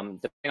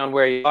 depending on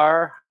where you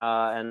are,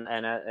 and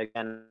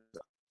again,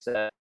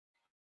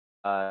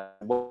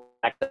 what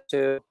access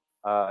to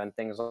and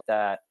things like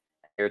that.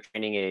 Your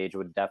training age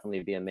would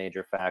definitely be a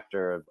major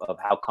factor of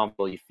how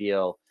comfortable you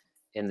feel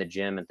in the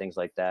gym and things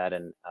like that.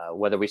 And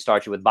whether we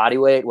start you with body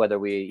weight, whether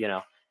we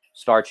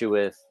start you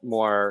with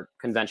more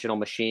conventional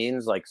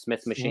machines like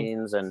Smith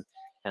machines and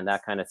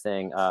that kind of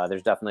thing.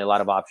 There's definitely a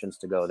lot of options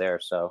to go there.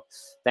 So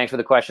thanks for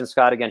the question,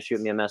 Scott. Again,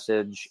 shoot me a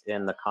message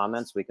in the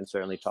comments. We can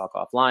certainly talk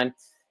offline.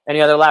 Any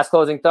other last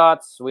closing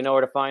thoughts? We know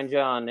where to find you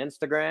on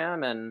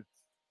Instagram, and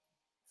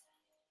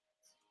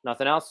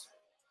nothing else?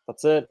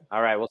 That's it.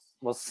 All right,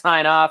 we'll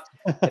sign off.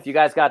 If you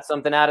guys got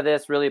something out of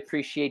this, really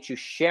appreciate you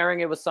sharing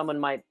it with someone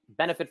who might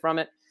benefit from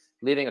it,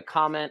 leaving a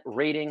comment,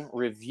 rating,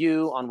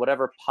 review on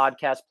whatever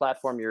podcast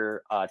platform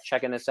you're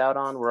checking this out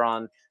on. We're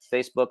on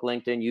Facebook,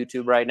 LinkedIn,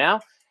 YouTube right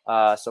now.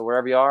 So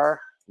wherever you are,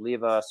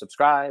 leave a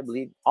subscribe,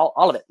 leave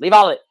all of it. Leave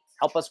all of it.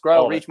 Help us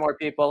grow, reach more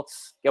people,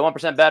 get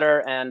 1%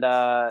 better,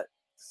 and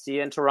see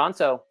you in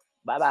Toronto.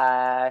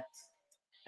 Bye-bye.